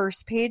at the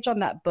first page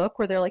on that book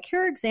where they're like,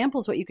 here are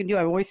examples what you can do.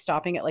 I'm always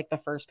stopping at like the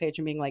first page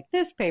and being like,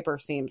 this paper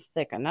seems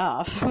thick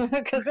enough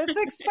because it's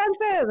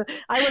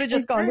expensive. I would have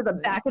just gone to the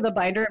back of the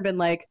binder and been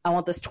like, I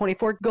want this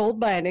 24 gold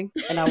binding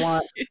and I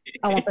want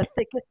the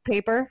thickest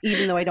paper,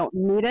 even though I don't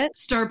need it.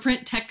 Star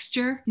print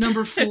texture,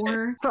 number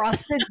 4.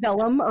 Frosted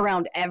vellum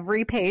around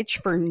every page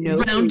for no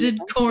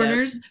rounded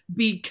corners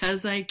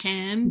because I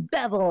can.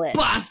 Bevel it.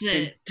 Boss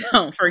it.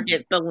 Don't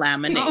forget the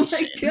lamination. Oh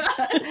my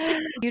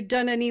God. You've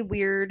done any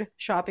weird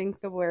shopping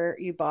where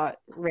you bought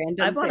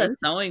random I bought things?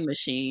 a sewing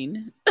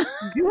machine. That's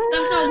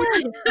not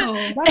weird.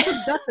 Oh.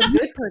 That's a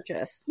good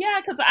purchase.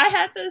 Yeah, because I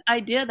had this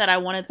idea that I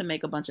wanted to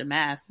make a bunch of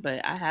masks,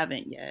 but I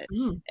haven't yet.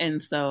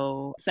 And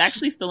so it's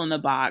actually still in the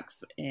box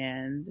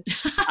and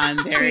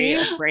I'm very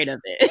afraid of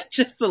it.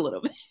 Just a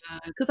little bit.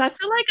 Because I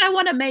feel like I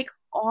want to make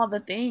all the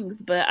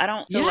things, but I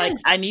don't feel like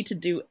I need to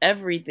do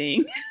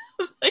everything.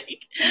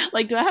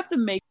 like, do I have to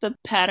make the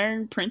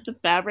pattern, print the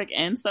fabric,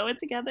 and sew it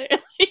together?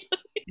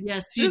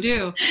 Yes, you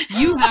do.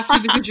 You have to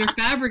because your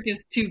fabric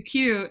is too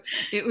cute.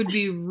 It would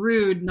be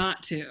rude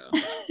not to.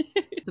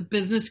 It's a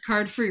business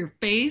card for your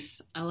face.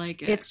 I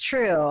like it. It's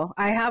true.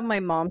 I have my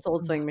mom's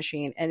old sewing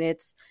machine and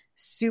it's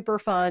super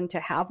fun to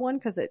have one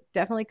because it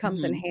definitely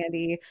comes in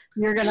handy.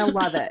 You're going to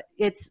love it.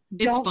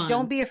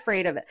 Don't be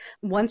afraid of it.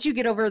 Once you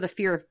get over the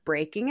fear of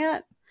breaking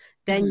it,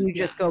 then you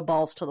just go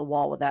balls to the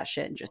wall with that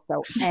shit and just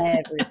sew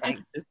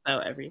everything. Just sew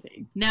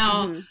everything.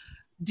 Now,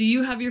 do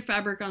you have your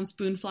fabric on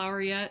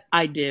Spoonflower yet?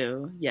 I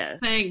do, yes.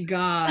 Thank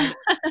God.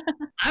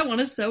 I want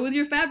to sew with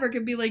your fabric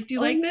and be like, do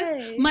you like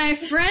this? My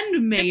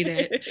friend made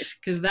it.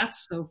 Because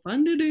that's so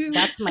fun to do.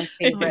 That's my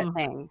favorite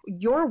thing.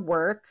 Your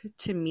work,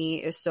 to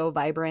me, is so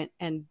vibrant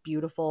and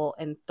beautiful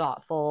and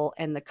thoughtful.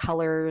 And the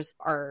colors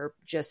are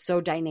just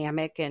so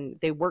dynamic and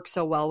they work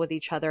so well with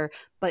each other.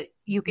 But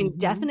you can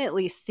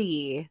definitely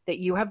see that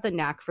you have the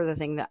knack for the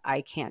thing that I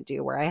can't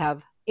do, where I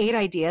have 8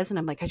 ideas and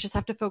I'm like, I just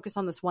have to focus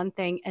on this one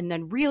thing and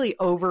then really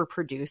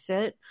overproduce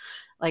it.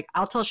 Like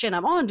I'll tell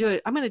Shannon, I'm going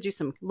to do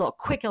some little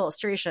quick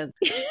illustrations.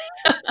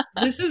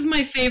 This is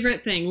my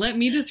favorite thing. Let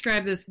me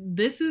describe this.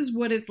 This is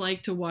what it's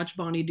like to watch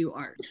Bonnie do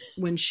art.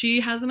 When she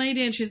has an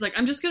idea and she's like,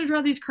 I'm just going to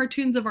draw these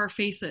cartoons of our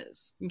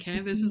faces.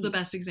 Okay. This is the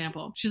best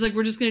example. She's like,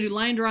 we're just going to do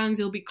line drawings.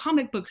 It'll be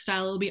comic book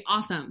style. It'll be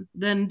awesome.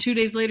 Then 2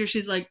 days later,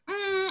 she's like,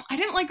 I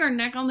didn't like our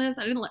neck on this.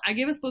 I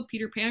gave us both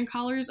Peter Pan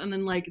collars and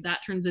then like that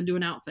turns into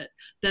an outfit.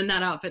 Then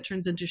that outfit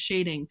turns into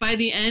shading. By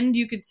the end,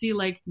 you could see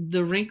like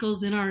the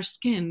wrinkles in our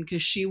skin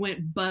because she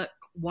went buck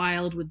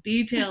wild with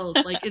details.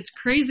 Like it's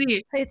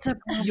crazy.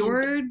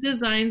 Your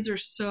designs are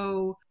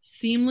so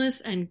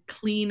seamless and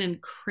clean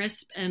and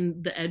crisp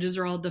and the edges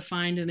are all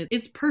defined and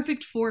it's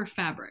perfect for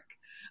fabric.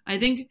 I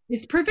think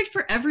it's perfect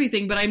for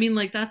everything, but I mean,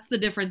 like, that's the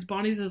difference.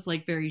 Bonnie's is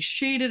like very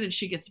shaded and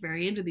she gets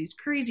very into these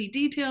crazy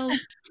details.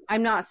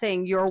 I'm not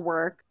saying your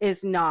work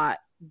is not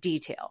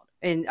detailed.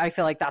 And I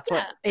feel like that's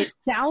what it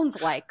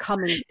sounds like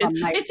coming from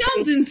my It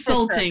sounds big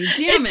insulting.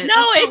 sister. Damn it. No,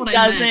 it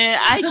doesn't.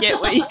 I get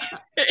what you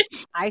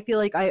I feel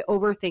like I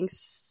overthink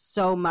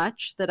so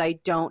much that I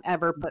don't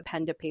ever put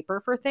pen to paper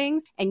for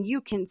things. And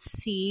you can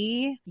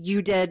see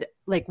you did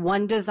like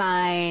one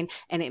design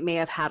and it may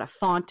have had a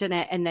font in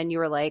it. And then you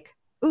were like,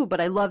 ooh,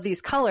 but I love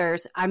these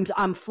colors.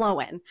 I'm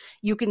flowing.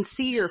 You can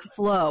see your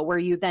flow where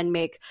you then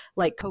make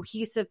like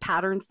cohesive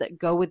patterns that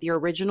go with your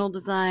original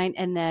design.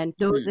 And then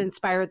those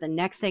inspire the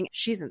next thing.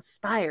 She's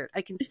inspired.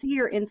 I can see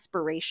your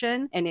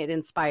inspiration and it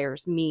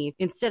inspires me.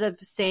 Instead of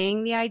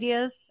saying the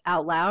ideas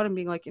out loud and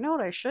being like, you know what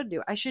I should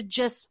do? I should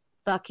just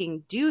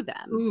fucking do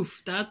them.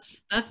 Oof,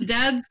 that's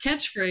Dad's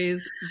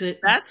catchphrase.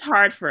 That's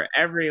hard for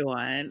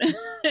everyone.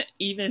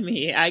 Even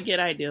me. I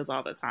get ideas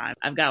all the time.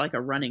 I've got like a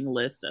running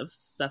list of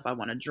stuff I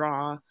want to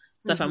draw,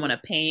 stuff I want to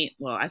paint.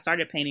 Well, I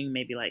started painting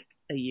maybe like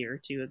a year or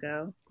two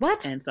ago.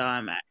 What? And so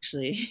I'm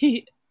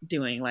actually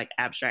doing like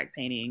abstract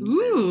painting.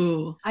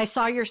 Ooh. I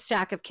saw your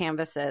stack of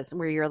canvases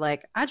where you're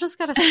like, I just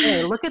gotta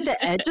say, look at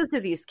the edges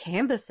of these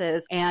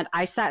canvases. And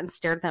I sat and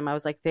stared at them. I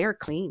was like, they're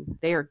clean.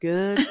 They are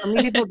good. So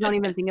many people don't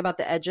even think about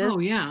the edges. Oh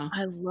yeah.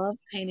 I love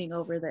painting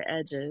over the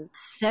edges.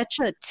 Such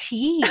a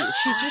tease.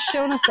 She's just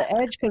showing us the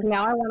edge because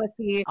now I want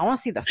to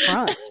see the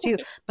fronts too.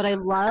 But I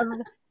love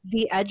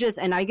the edges,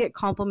 and I get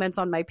compliments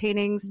on my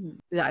paintings.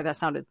 That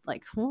sounded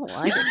like, oh,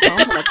 I get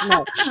compliments.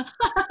 No.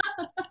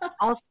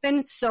 I'll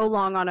spend so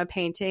long on a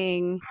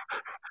painting,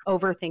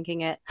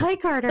 overthinking it. Hi,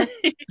 Carter.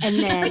 And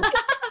then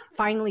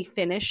finally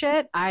finish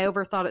it. I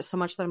overthought it so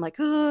much that I'm like,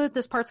 oh,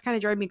 this part's kind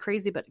of driving me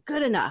crazy, but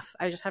good enough.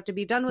 I just have to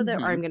be done with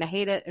it or I'm going to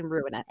hate it and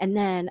ruin it. And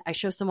then I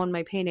show someone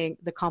my painting.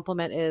 The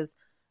compliment is,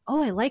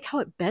 oh, I like how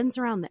it bends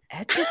around the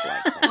edges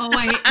like that. Oh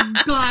my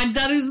God,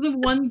 that is the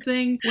one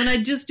thing. When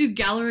I just do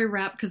gallery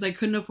wrap because I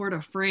couldn't afford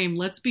a frame,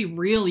 let's be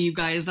real, you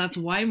guys. That's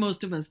why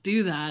most of us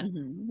do that.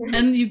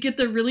 And you get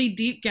the really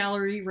deep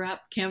gallery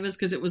wrap canvas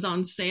because it was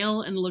on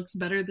sale and looks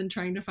better than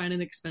trying to find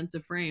an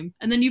expensive frame.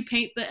 And then you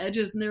paint the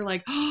edges and they're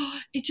like, oh,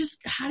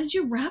 how did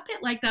you wrap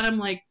it like that? I'm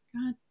like,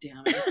 God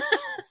damn it.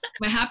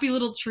 My happy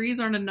little trees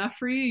aren't enough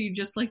for you? You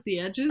just like the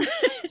edges?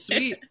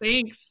 Sweet.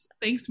 Thanks.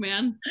 Thanks,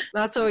 man.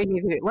 That's what we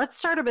need to do. Let's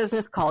start a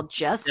business called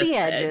Just the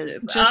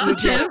Edges. Just the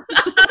tip.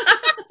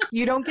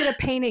 You don't get a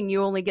painting.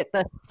 You only get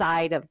the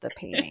side of the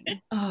painting.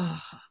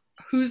 Oh,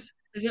 is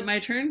it my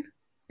turn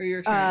or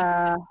your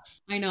turn?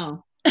 I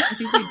know. I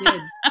think we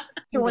did.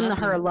 When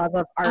her love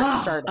of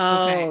art started.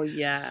 Oh,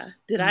 yeah.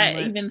 Did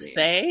I even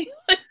say?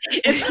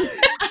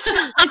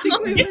 I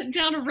think we went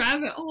down a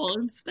rabbit hole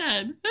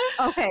instead.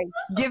 Okay.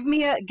 Give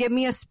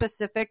me a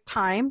specific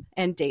time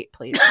and date,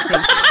 please.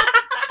 Thank you.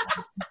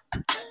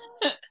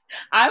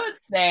 I would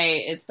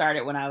say it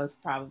started when I was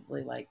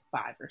probably like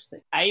 5 or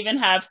 6. I even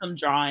have some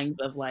drawings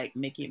of like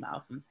Mickey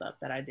Mouse and stuff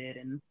that I did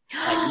in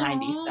like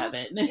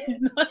 97.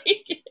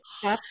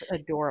 That's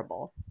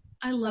adorable.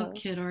 I love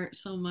kid art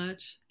so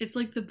much. It's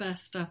like the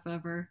best stuff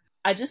ever.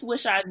 I just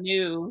wish I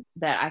knew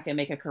that I could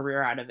make a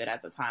career out of it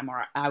at the time,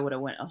 or I would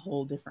have went a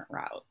whole different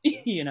route,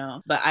 you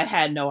know, but I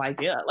had no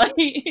idea. Like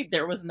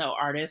there was no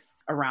artists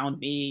around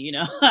me, you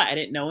know, I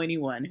didn't know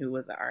anyone who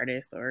was an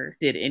artist or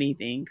did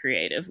anything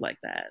creative like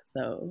that.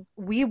 So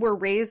we were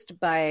raised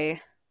by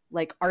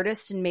like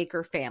artist and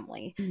maker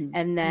family.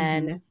 And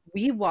then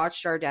we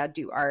watched our dad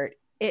do art.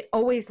 It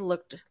always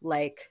looked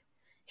like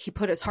he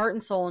put his heart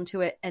and soul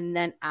into it. And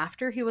then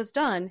after he was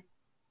done,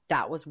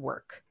 that was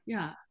work.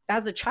 Yeah.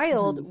 As a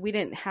child, we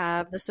didn't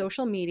have the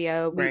social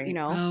media. We, you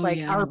know,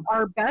 yeah.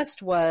 our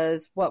best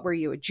was, what were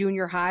you, a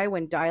junior high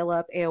when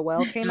dial-up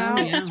AOL came out?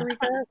 Yeah.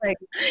 Sarika? Like,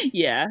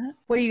 yeah.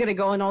 What are you going to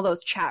go in all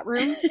those chat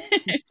rooms?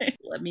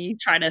 Let me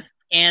try to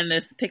scan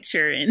this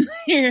picture in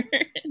here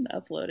and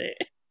upload it.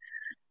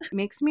 It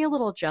makes me a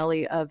little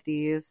jelly of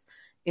these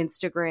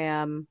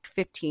Instagram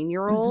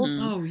 15-year-olds.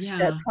 Oh,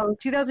 yeah.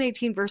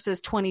 2018 versus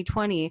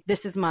 2020.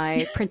 This is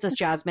my Princess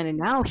Jasmine, and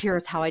now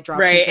here's how I draw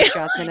Princess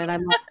Jasmine. And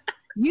I'm like,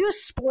 you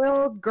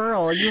spoiled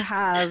girl. You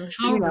have,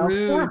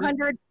 rude.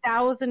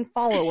 400,000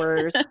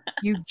 followers.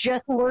 You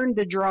just learned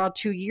to draw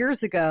 2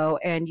 years ago,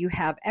 and you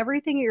have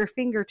everything at your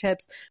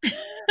fingertips.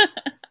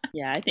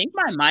 Yeah, I think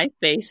my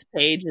MySpace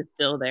page is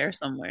still there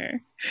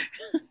somewhere.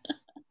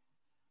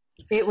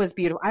 It was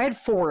beautiful. I had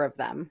 4 of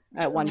them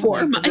at one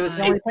point. It was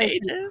the only place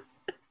pages.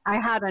 I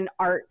had an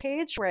art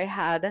page where I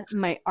had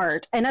my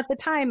art. And at the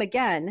time,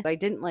 again, I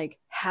didn't like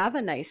have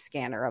a nice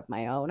scanner of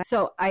my own.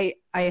 So I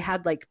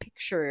had like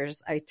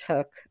pictures I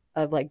took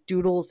of like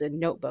doodles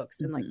and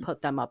notebooks and like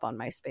put them up on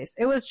MySpace.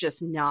 It was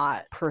just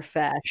not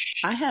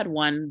profesh. I had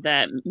one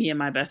that me and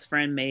my best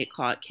friend made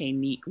called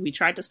K-Meek. We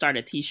tried to start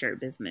a t-shirt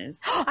business.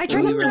 I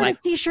tried to start a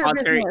t-shirt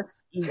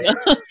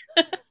business.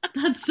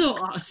 That's so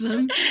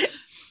awesome.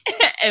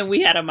 And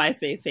we had a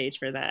MySpace page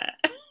for that.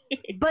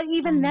 But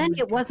even then,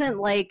 it wasn't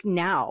like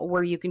now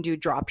where you can do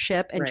drop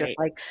ship and just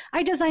like,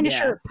 I designed a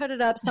shirt, put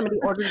it up, somebody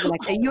ordered it the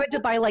next day. You had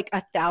to buy like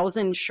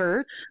 1,000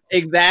 shirts.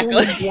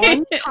 Exactly.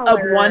 One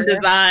color, of one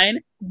design.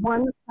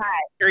 one size.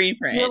 Screen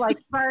print. You're like,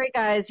 sorry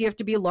guys, you have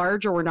to be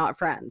large or we're not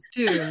friends.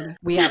 Dude.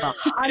 We have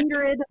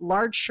 100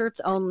 large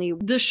shirts only.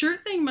 The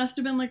shirt thing must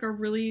have been like a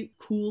really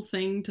cool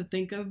thing to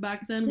think of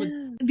back then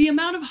with the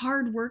amount of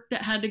hard work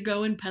that had to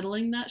go in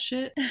peddling that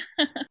shit.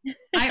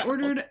 I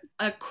ordered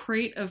a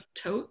crate of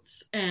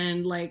totes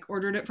and like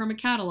ordered it from a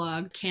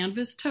catalog,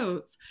 canvas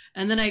totes,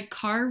 and then I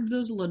carved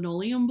those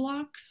linoleum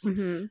blocks.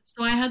 Mm-hmm.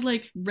 So I had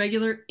like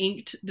regular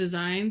inked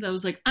designs. I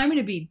was like, I'm going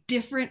to be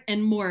different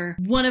and more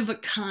one of a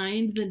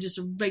kind than just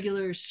a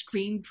regular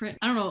screen print.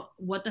 I don't know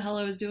what the hell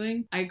I was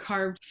doing. I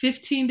carved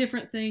 15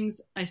 different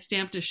things. I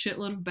stamped a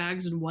shitload of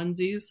bags and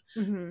onesies,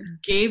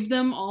 gave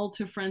them all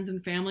to friends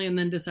and family, and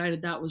then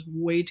decided that was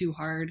way too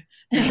hard.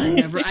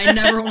 And I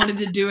never wanted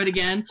to do it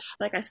again.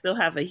 It's like I still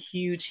have a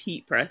huge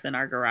heat press in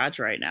our garage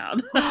right now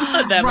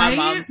that my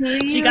mom,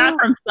 she got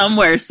from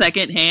somewhere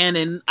secondhand,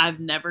 and I've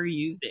never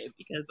used it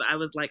because I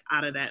was like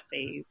out of that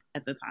phase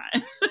at the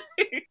time.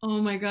 Oh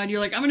my God. You're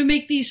like, I'm going to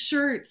make these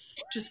shirts.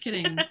 Just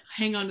kidding.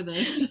 Hang on to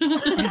this.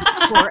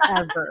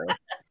 Forever.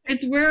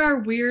 It's where our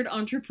weird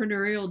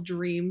entrepreneurial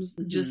dreams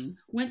just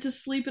went to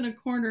sleep in a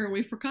corner and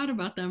we forgot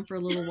about them for a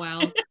little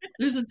while.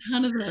 There's a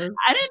ton of those.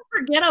 I didn't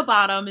forget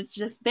about them. It's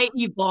just they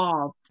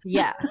evolved.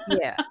 Yeah.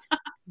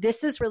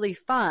 This is really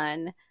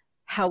fun.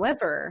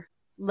 However,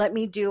 let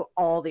me do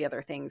all the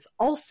other things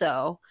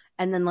also,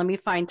 and then let me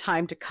find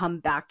time to come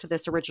back to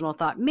this original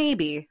thought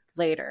maybe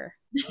later.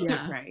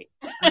 Yeah, right.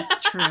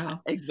 That's true.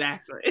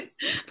 Exactly.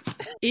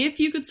 If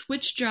you could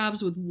switch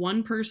jobs with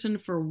one person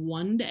for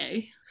one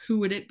day, who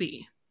would it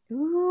be?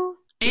 Ooh.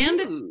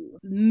 And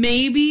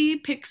maybe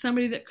pick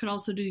somebody that could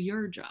also do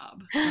your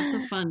job. That's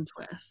a fun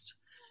twist.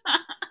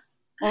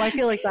 Well, I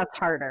feel like that's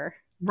harder.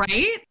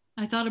 Right?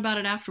 I thought about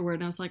it afterward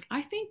and I was like,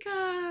 I think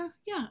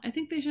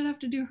they should have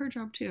to do her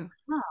job too.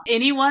 Huh.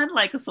 Anyone,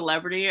 like a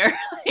celebrity or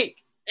like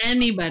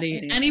anybody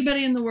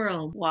in the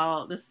world.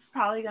 Well, this is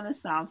probably going to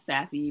sound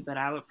sappy, but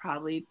I would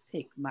probably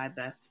pick my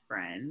best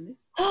friend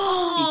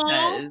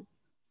because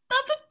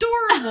that's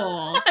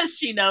adorable.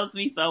 She knows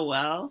me so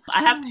well.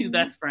 I have two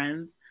best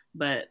friends,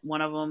 but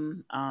one of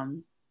them,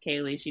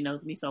 Kaylee, she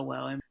knows me so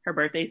well, and her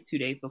birthday's 2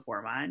 days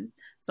before mine.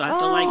 So I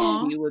feel like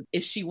she would,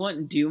 if she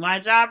wouldn't do my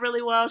job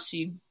really well,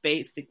 she'd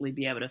basically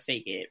be able to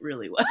fake it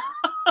really well.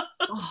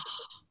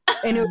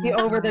 And it would be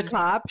over the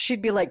top.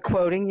 She'd be like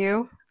quoting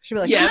you. She'd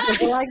be like, yeah,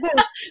 like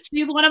this.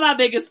 She's one of my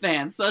biggest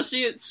fans, so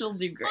she'll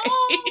do great.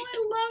 Oh,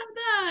 I love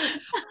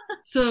that.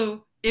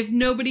 So if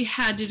nobody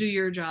had to do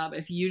your job,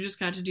 if you just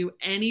got to do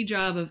any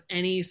job of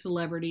any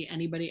celebrity,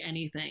 anybody,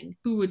 anything,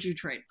 who would you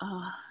trade?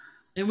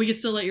 And we can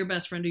still let your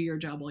best friend do your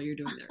job while you're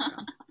doing their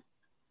job.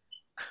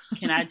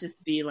 Can I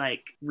just be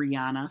like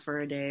Rihanna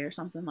for a day or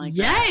something like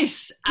that?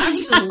 Yes,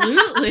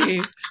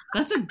 absolutely.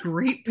 That's a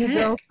great pick. You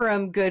go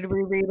from good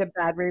Riri to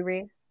bad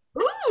Riri.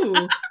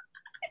 Ooh.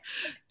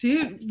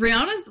 Dude,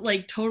 Rihanna's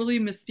like totally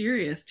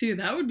mysterious too.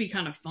 That would be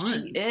kind of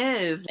fun. She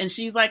is. And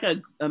she's like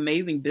an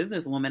amazing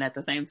businesswoman at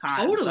the same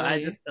time. Totally. So I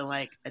just feel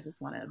like I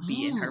just want to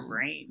be in her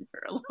brain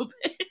for a little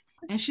bit.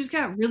 And she's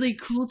got really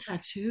cool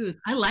tattoos.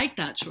 I like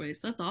that choice.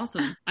 That's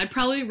awesome. I'd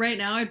probably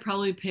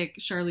pick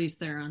Charlize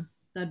Theron.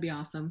 That'd be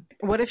awesome.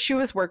 What if she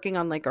was working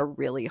on like a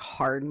really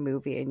hard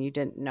movie and you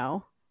didn't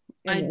know?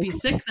 I'd be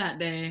sick that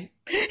day.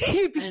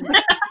 You'd be sick.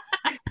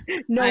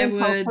 No one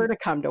told her to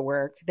come to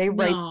work. They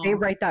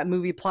write that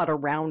movie plot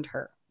around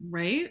her.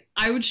 Right?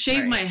 I would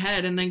shave my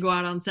head and then go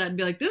out on set and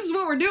be like, this is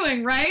what we're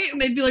doing, right? And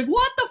they'd be like,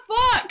 what the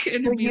fuck?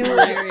 And it'd be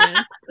hilarious.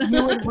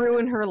 You would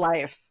ruin her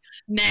life.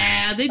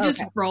 Nah, they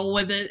just roll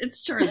with it.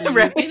 It's Charlize.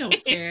 Right. They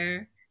don't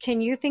care.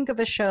 Can you think of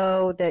a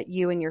show that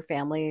you and your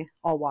family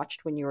all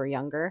watched when you were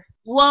younger?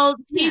 Well,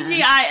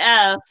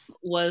 TGIF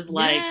was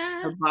like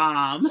the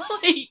bomb.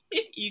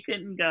 You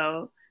couldn't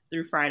go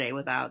through Friday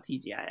without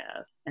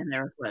TGIF. And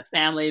there was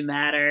Family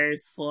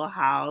Matters, Full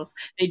House.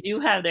 They do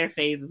have their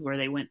phases where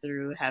they went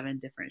through having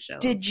different shows.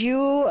 Did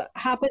you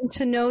happen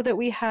to know that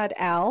we had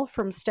Al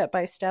from Step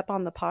by Step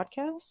on the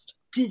podcast?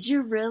 Did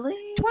you really?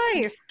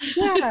 Twice.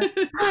 Yeah.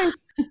 Twice.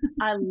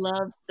 I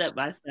love Step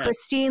by Step.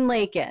 Christine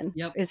Lakin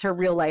is her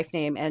real life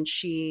name, and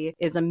she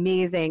is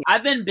amazing.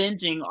 I've been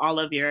binging all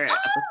of your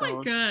episodes. Oh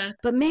my God.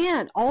 But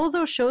man, all of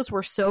those shows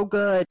were so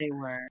good. They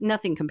were.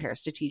 Nothing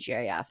compares to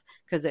TGIF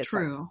because it's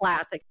a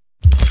classic.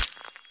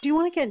 Do you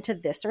want to get into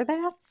this or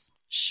that?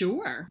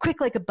 Sure.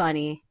 Quick like a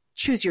bunny.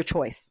 Choose your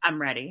choice.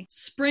 I'm ready.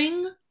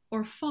 Spring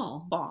or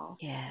fall? Fall.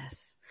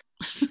 Yes.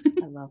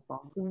 I love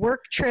fall.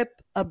 Work trip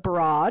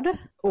abroad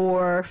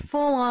or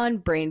full-on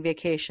brain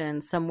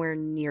vacation somewhere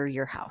near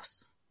your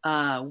house?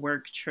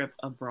 Work trip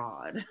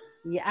abroad.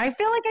 Yeah, I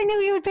feel like I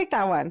knew you would pick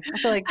that one. I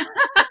feel like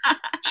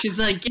she's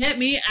like, get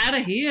me out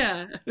of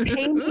here.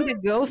 Pay me to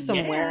go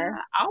somewhere.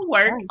 Yeah, I'll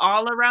work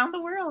all around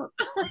the world.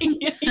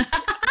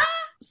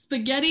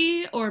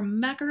 Spaghetti or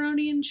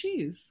macaroni and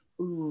cheese?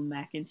 Ooh,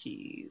 mac and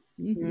cheese.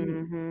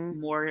 Mm-hmm.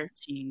 More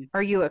cheese.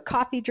 Are you a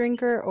coffee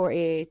drinker or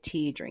a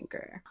tea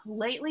drinker?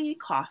 Lately,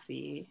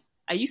 coffee.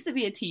 I used to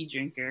be a tea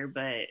drinker,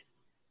 but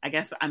I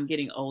guess I'm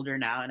getting older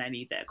now and I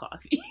need that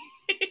coffee.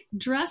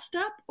 Dressed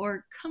up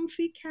or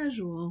comfy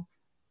casual?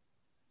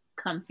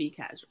 comfy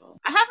casual.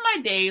 I have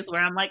my days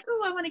where I'm like,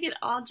 ooh, I want to get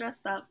all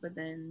dressed up, but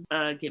then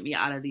get me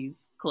out of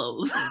these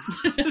clothes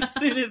as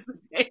soon as the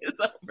day is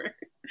over.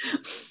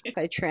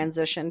 I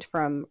transitioned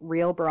from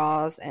real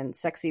bras and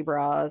sexy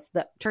bras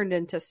that turned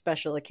into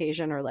special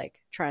occasion or like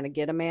trying to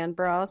get a man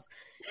bras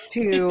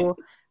to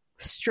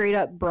straight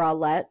up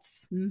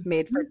bralettes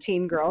made for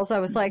teen girls. I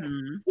was like,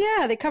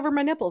 yeah, they cover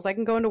my nipples. I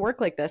can go into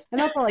work like this.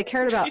 And that's all I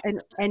cared about.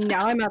 And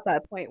now I'm at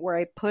that point where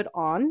I put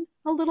on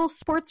a little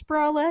sports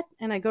bralette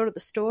and I go to the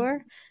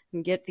store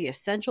and get the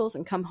essentials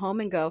and come home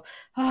and go,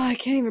 oh, I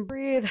can't even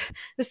breathe.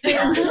 This thing,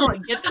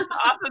 get this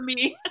off of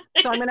me.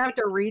 So I'm going to have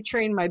to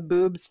retrain my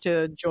boobs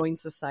to join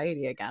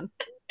society again.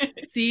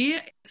 See,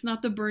 it's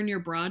not the burn your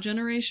bra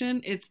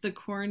generation. It's the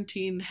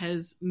quarantine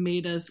has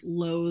made us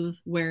loathe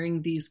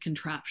wearing these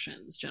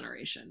contraptions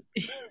generation.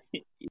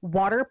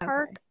 Water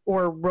park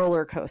or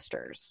roller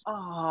coasters?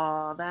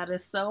 Oh, that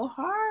is so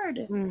hard.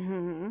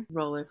 Mm-hmm.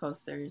 Roller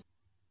coasters.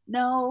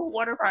 No,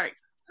 water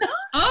parks.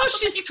 Oh,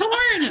 she's torn.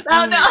 No,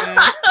 oh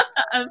no.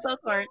 I'm so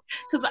sorry.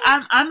 Because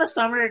I'm a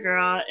summer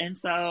girl, and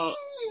so...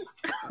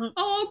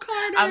 Oh,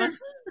 Carter.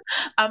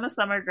 I'm a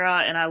summer girl,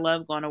 and I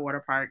love going to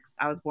water parks.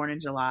 I was born in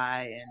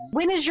July. And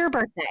when is your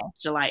birthday?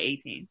 July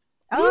 18th.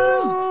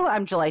 Oh,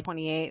 I'm July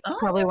 28th. That's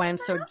probably why I'm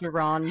so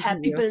drawn to you.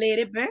 Happy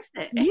belated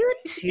birthday. You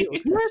too.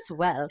 You as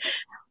well.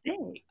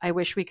 Thanks. I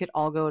wish we could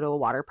all go to a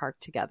water park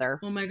together.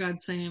 Oh my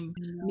God, same.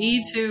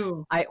 Me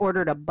too. I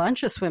ordered a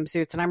bunch of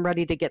swimsuits and I'm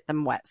ready to get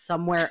them wet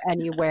somewhere,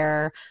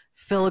 anywhere.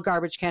 Fill a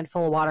garbage can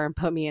full of water and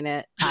put me in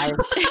it.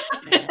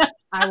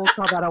 I will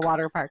call that a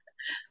water park.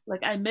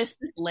 Like, I miss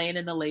just laying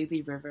in the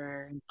lazy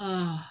river.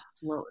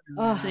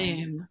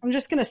 Same. I'm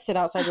just going to sit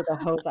outside with a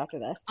hose after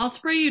this. I'll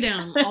spray you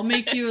down. I'll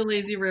make you a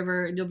lazy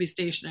river and you'll be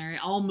stationary.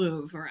 I'll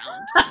move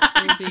around.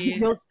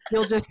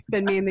 You'll just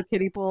spin me in the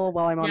kiddie pool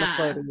while I'm on the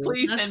float.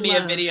 Please send me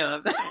a video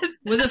of that.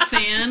 With a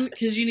fan,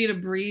 because you need a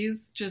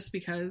breeze just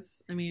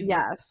because. I mean.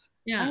 Yes.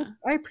 Yeah.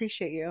 I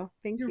appreciate you.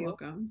 Thank you. You're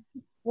welcome.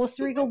 Well,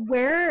 Sarika,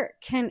 where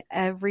can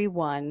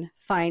everyone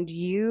find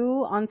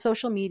you on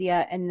social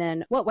media, and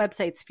then what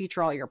websites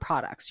feature all your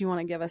products? You want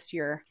to give us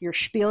your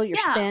spiel, your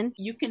spin?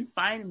 You can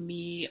find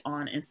me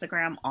on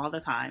Instagram all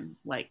the time,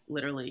 like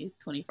literally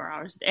 24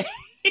 hours a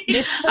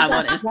day. I'm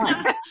on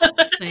Instagram.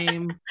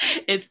 Same.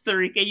 It's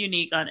Sarika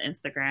Unique on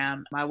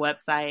Instagram. My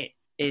website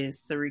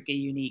is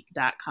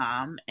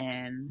sarikaunique.com,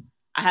 and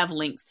I have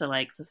links to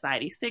like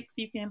Society 6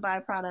 you can buy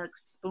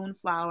products,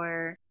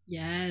 Spoonflower.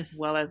 Yes. As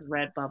well as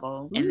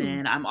Redbubble. And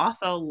then I'm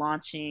also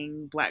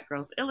launching Black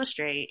Girls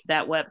Illustrate.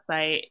 That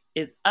website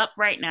is up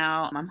right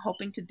now. I'm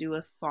hoping to do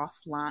a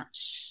soft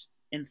launch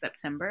in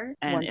September.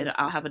 And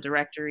I'll have a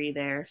directory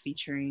there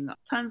featuring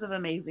tons of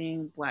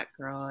amazing Black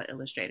girl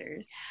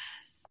illustrators.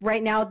 Yes.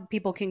 Right now,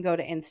 people can go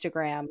to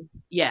Instagram.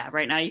 Yeah,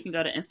 right now you can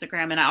go to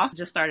Instagram. And I also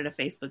just started a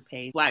Facebook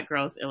page, Black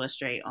Girls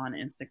Illustrate on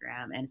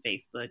Instagram and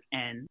Facebook,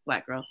 and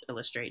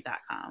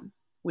blackgirlsillustrate.com,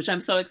 which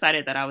I'm so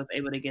excited that I was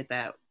able to get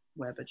that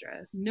web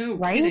address. No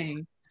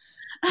kidding.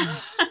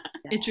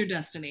 It's your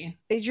destiny.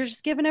 You're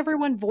just giving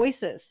everyone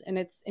voices, and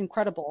it's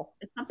incredible.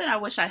 It's something I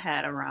wish I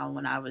had around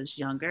when I was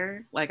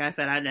younger. Like I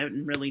said, I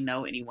didn't really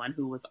know anyone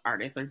who was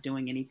artists or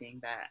doing anything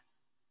that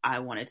I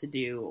wanted to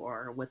do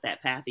or what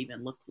that path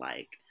even looked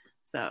like.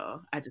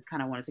 So I just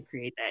kind of wanted to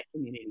create that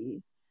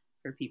community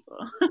for people.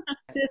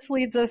 This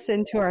leads us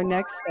into our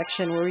next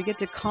section where we get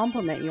to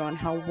compliment you on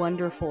how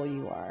wonderful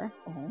you are.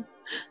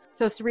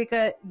 So,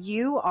 Sarika,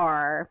 you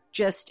are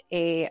just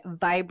a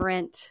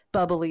vibrant,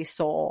 bubbly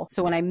soul.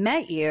 So when I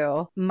met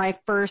you, my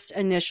first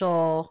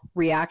initial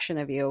reaction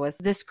of you was,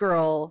 this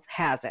girl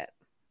has it.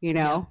 You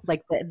know,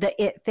 like the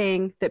it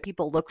thing that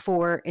people look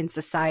for in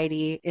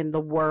society, in the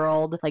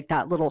world, like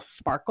that little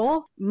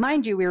sparkle.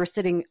 Mind you, we were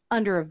sitting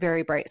under a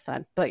very bright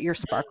sun, but your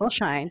sparkle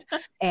shined.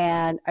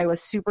 And I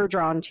was super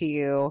drawn to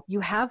you.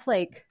 You have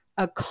like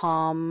a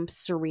calm,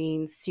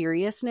 serene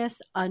seriousness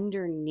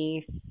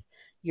underneath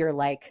your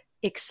like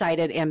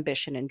excited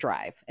ambition and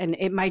drive. And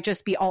it might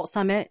just be Alt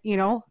Summit, you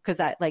know, because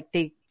that like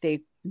they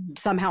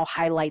somehow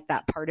highlight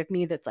that part of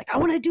me that's like, I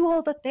want to do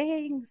all the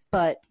things.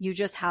 But you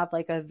just have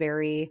like a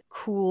very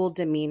cool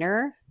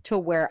demeanor to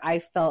where I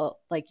felt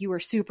like you were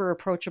super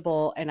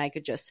approachable and I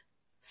could just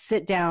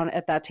sit down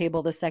at that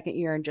table the second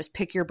year and just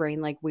pick your brain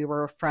like we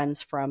were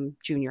friends from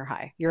junior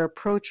high. You're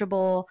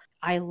approachable.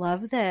 I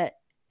love that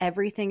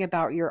everything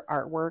about your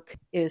artwork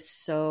is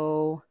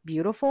so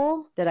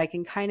beautiful that I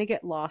can kind of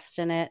get lost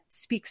in it.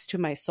 Speaks to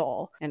my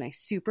soul. And I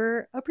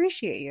super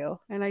appreciate you.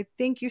 And I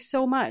thank you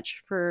so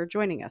much for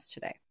joining us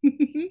today.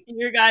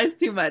 You guys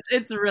too much.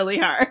 It's really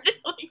hard.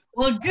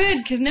 Well, good,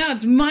 because now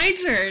it's my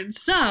turn.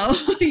 So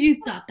you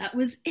thought that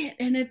was it,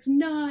 and it's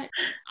not.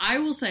 I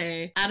will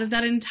say, out of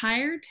that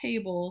entire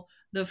table,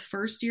 the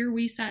first year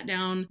we sat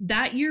down,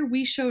 that year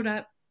we showed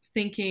up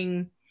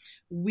thinking,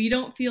 we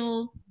don't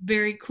feel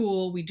very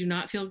cool. We do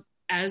not feel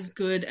as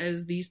good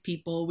as these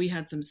people. We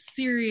had some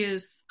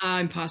serious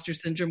imposter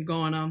syndrome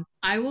going on.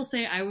 I will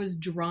say I was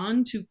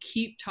drawn to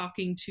keep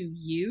talking to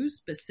you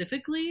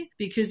specifically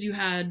because you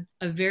had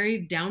a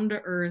very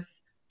down-to-earth,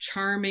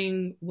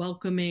 charming,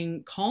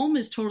 welcoming. Calm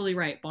is totally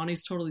right.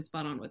 Bonnie's totally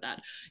spot on with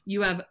that.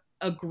 You have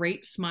a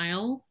great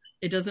smile.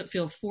 It doesn't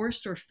feel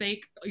forced or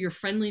fake. Your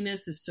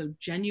friendliness is so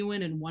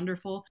genuine and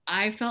wonderful.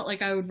 I felt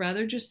like I would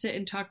rather just sit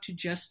and talk to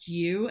just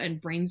you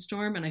and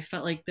brainstorm. And I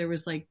felt like there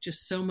was like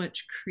just so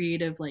much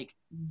creative, like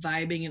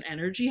vibing and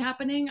energy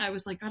happening. I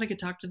was like, God, I could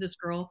talk to this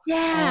girl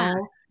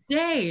all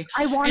day.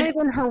 I wanted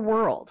in her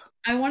world.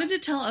 I wanted to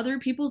tell other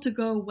people to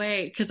go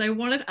away because I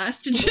wanted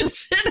us to just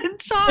sit and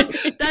talk.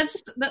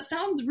 That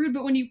sounds rude,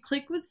 but when you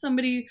click with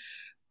somebody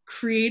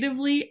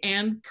creatively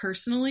and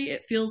personally,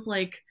 it feels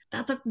like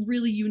that's a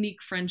really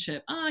unique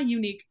friendship.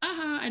 Unique.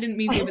 I didn't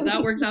mean to, but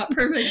that works out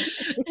perfect.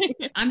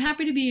 I'm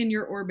happy to be in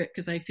your orbit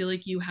because I feel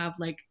like you have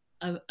like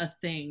a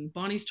thing.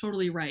 Bonnie's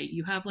totally right.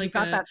 You have like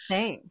that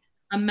thing.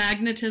 A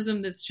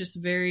magnetism that's just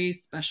very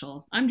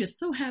special. I'm just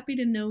so happy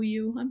to know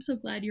you. I'm so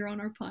glad you're on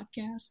our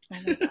podcast. Oh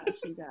my gosh,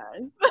 you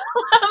guys.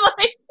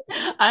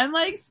 I'm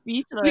like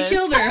speechless. We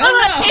killed her.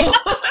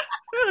 Oh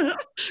no.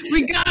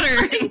 We got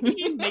her.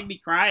 You make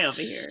me cry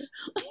over here.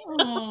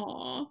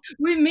 Aww.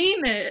 We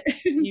mean it.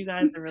 You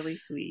guys are really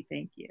sweet.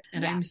 Thank you.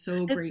 And I'm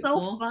so grateful.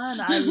 It's so fun.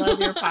 I love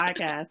your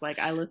podcast. Like,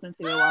 I listen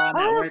to it while I'm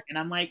at work and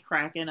I'm like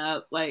cracking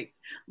up. Like,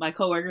 my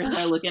coworkers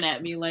are looking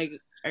at me like,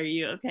 are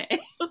you okay?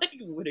 Like,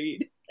 what are you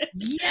doing?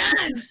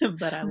 Yes.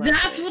 But I love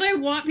That's it. what I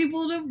want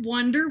people to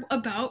wonder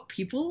about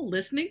people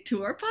listening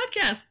to our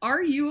podcast.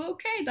 Are you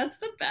okay? That's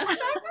the best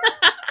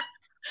ever.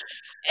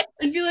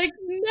 And be like,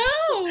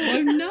 no,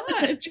 I'm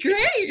not. It's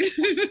great.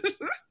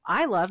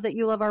 I love that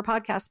you love our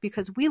podcast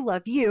because we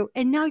love you.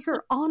 And now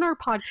you're on our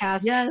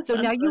podcast. Yes, so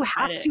I'm now so you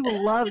have excited. to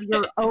love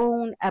your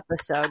own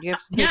episode. You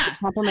have to take the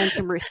compliments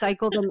and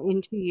recycle them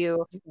into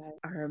you. You guys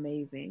are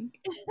amazing.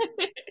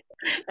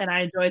 And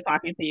I enjoy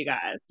talking to you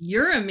guys.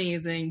 You're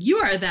amazing. You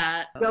are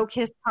that. Go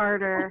kiss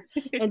Carter.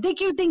 And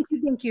thank you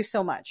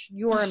so much.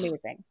 You are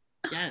amazing.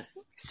 Yes.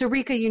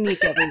 Sarika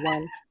Unique,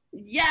 everyone.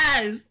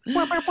 Yes.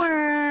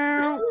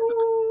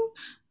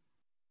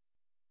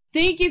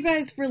 Thank you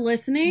guys for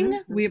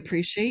listening. We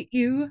appreciate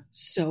you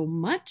so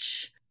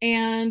much.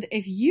 And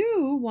if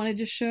you wanted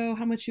to show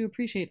how much you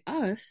appreciate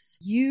us,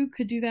 you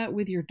could do that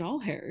with your doll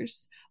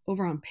hairs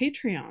over on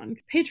Patreon.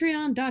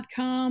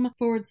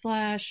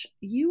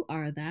 Patreon.com/you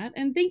are that.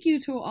 And thank you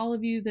to all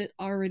of you that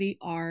already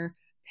are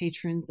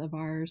patrons of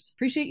ours.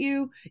 Appreciate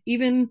you.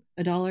 Even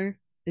 $1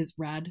 is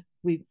rad.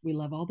 We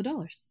love all the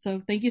dollars.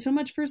 So thank you so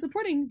much for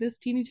supporting this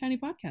teeny tiny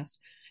podcast.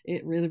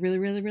 It really, really,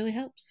 really, really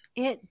helps.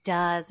 It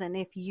does. And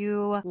if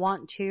you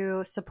want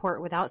to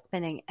support without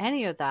spending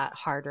any of that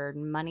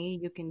hard-earned money,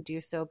 you can do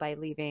so by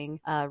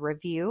leaving a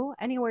review.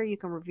 Anywhere you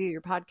can review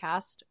your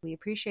podcast, we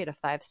appreciate a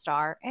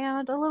 5-star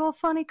and a little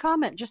funny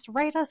comment. Just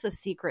write us a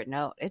secret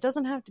note. It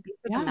doesn't have to be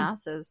for the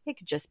masses. It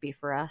could just be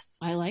for us.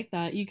 I like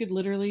that. You could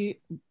literally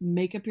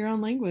make up your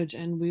own language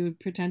and we would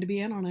pretend to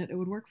be in on it. It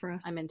would work for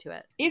us. I'm into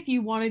it. If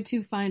you wanted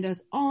to find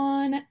us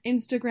on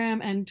Instagram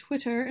and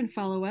Twitter and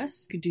follow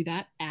us, you could do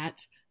that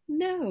at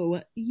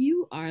No,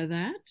 You Are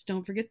That.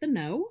 Don't forget the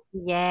no.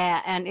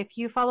 Yeah, and if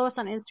you follow us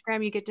on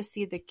Instagram, you get to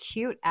see the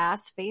cute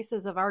ass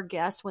faces of our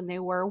guests when they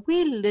wear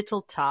wee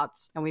little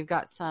tots. And we've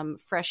got some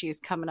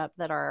freshies coming up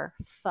that are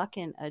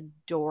fucking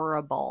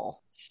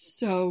adorable.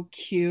 So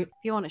cute.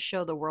 If you want to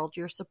show the world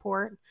your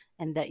support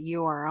and that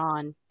you are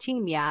on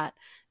Team Yacht,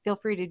 feel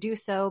free to do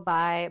so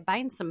by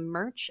buying some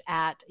merch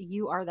at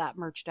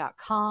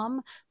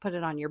youarethatmerch.com. Put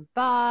it on your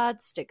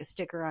butt, stick a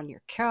sticker on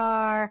your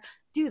car,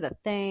 do the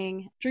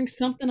thing. Drink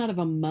something out of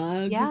a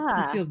mug.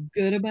 Yeah. You feel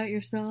good about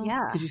yourself.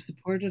 Yeah. Because you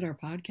supported our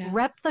podcast.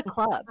 Rep the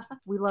club.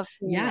 We love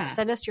seeing Yeah. it.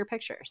 Send us your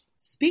pictures.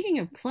 Speaking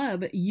of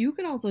club, you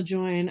can also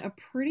join a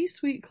pretty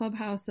sweet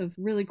clubhouse of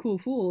really cool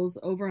fools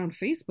over on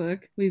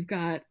Facebook. We've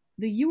got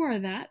the You Are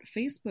That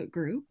Facebook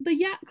group. The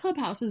Yacht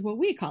Clubhouse is what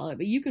we call it,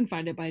 but you can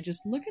find it by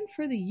just looking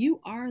for the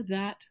You Are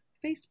That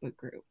Facebook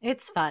group.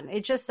 It's fun.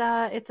 It just,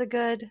 it's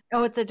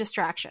a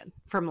distraction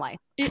from life.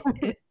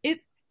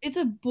 It's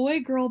a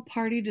boy-girl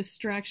party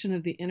distraction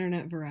of the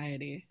internet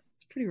variety.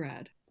 It's pretty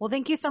rad. Well,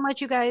 thank you so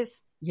much, you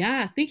guys.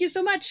 Yeah, thank you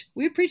so much.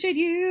 We appreciate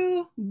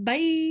you.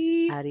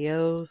 Bye.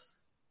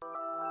 Adios.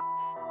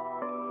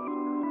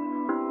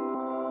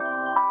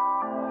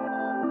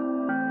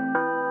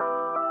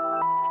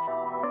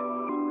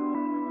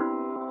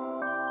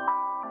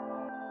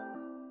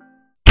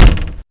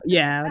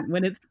 Yeah,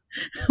 when it's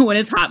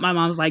hot, my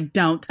mom's like,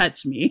 "Don't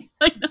touch me."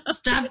 Like,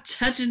 stop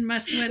touching my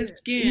sweaty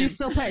skin. You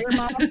still pet your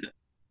mom?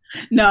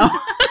 No.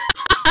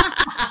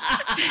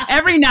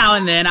 Every now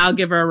and then, I'll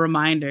give her a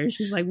reminder.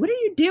 She's like, "What are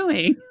you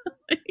doing?"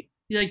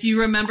 You're like, "Do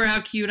you remember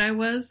how cute I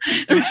was?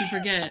 Don't you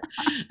forget."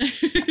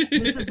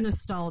 This is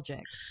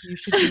nostalgic. You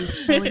should be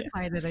so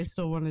excited. I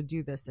still want to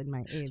do this in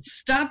my age.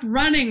 Stop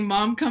running,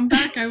 Mom. Come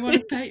back. I want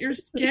to pet your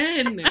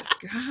skin.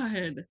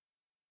 God.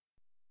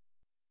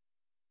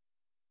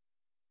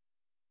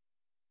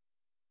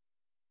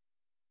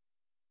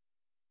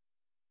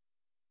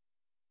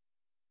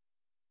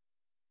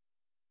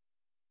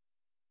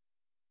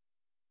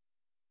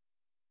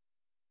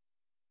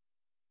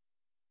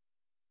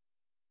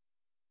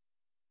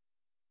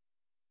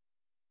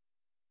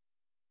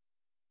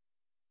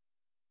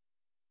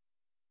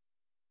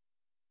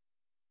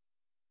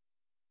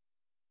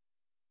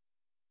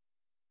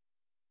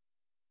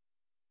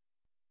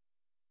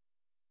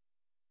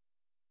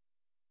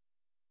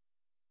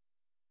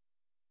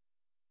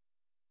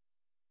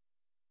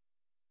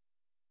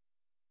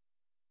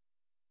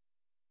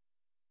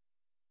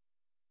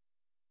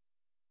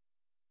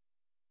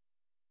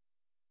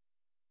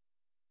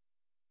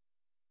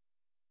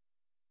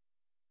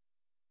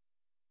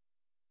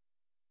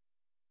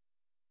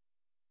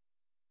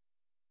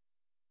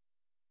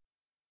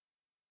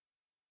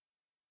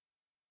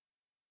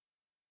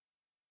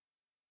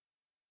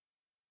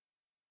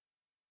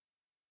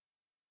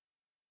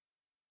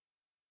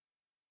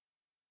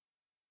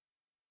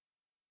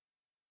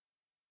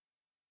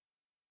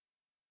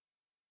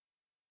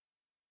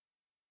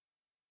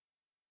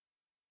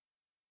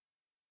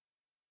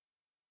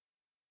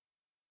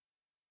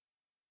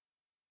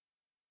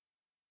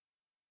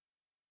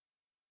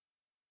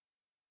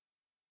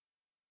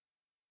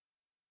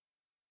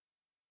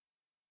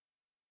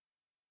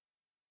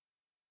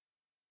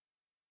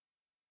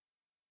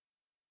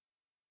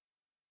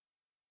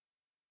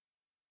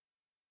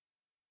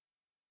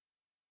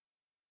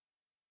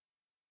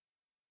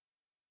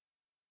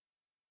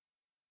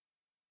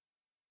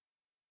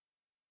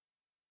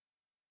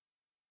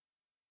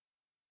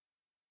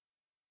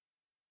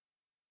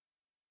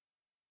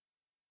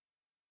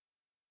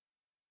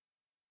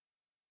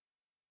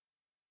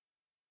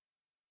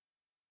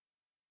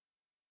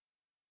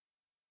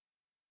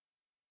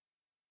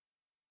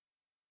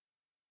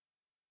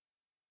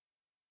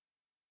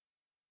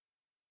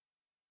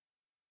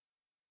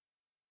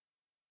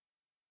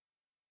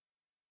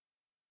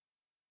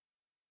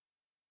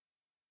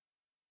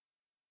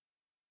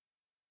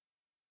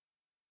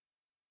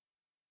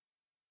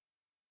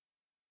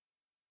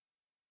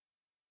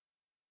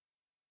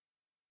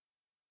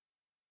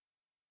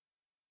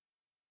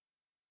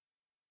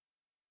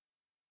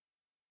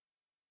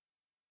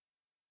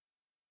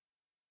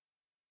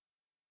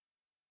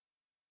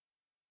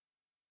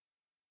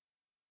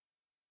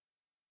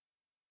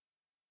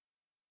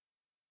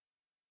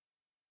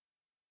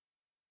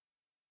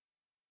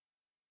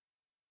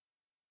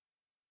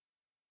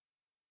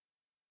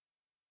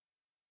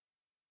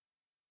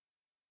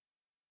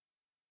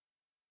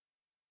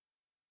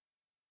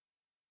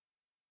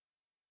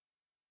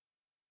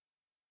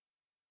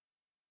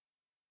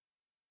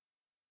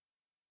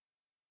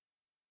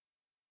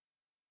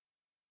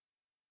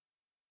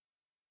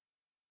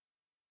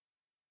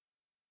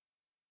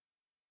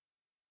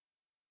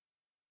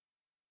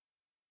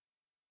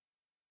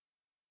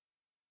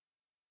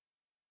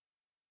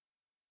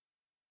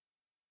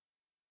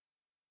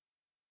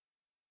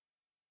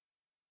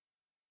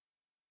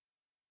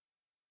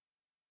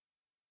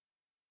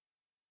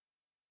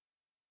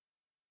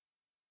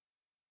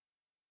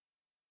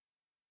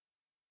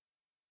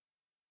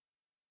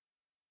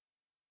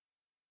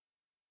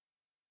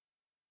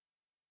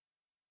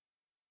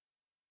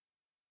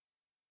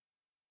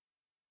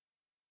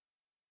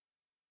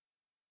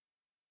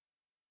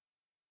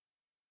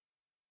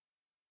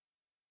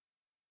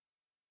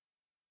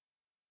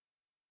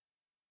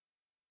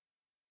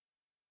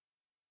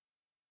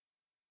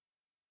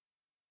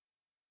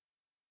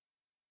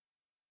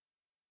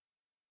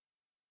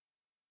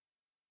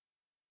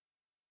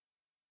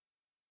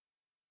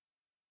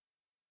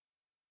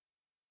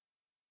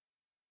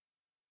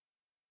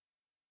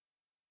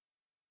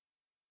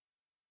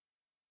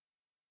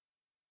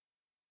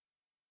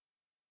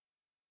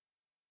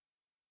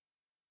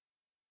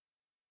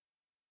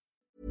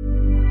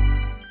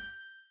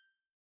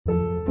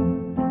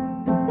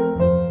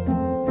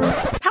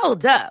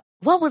 Hold up.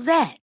 What was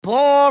that?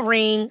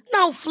 Boring.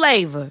 No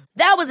flavor.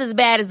 That was as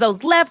bad as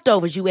those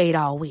leftovers you ate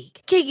all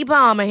week. Keke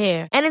Palmer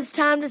here, and it's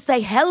time to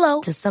say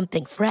hello to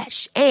something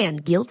fresh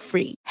and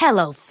guilt-free.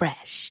 Hello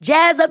Fresh.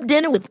 Jazz up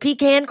dinner with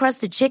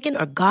pecan-crusted chicken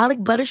or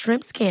garlic butter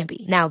shrimp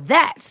scampi. Now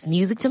that's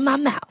music to my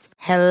mouth.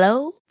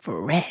 Hello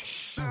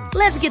Fresh.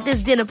 Let's get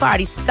this dinner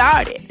party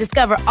started.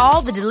 Discover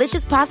all the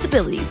delicious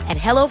possibilities at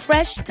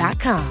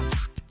hellofresh.com.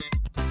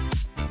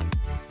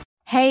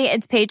 Hey,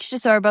 it's Paige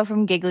DeSorbo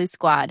from Giggly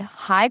Squad.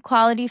 High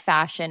quality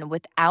fashion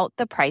without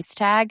the price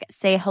tag.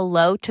 Say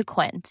hello to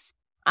Quince.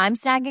 I'm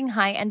snagging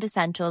high-end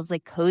essentials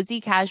like cozy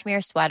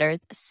cashmere sweaters,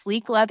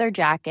 sleek leather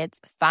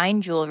jackets,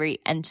 fine jewelry,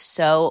 and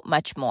so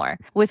much more.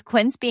 With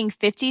Quince being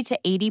 50 to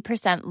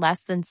 80%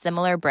 less than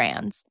similar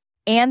brands.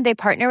 And they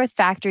partner with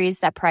factories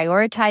that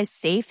prioritize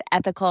safe,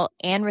 ethical,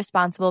 and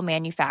responsible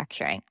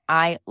manufacturing.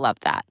 I love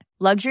that.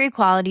 Luxury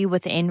quality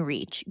within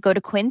reach. Go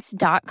to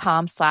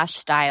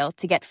quince.com/style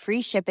to get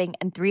free shipping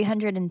and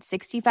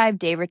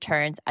 365-day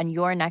returns on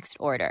your next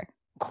order.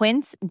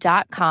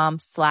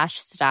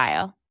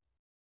 Quince.com/style.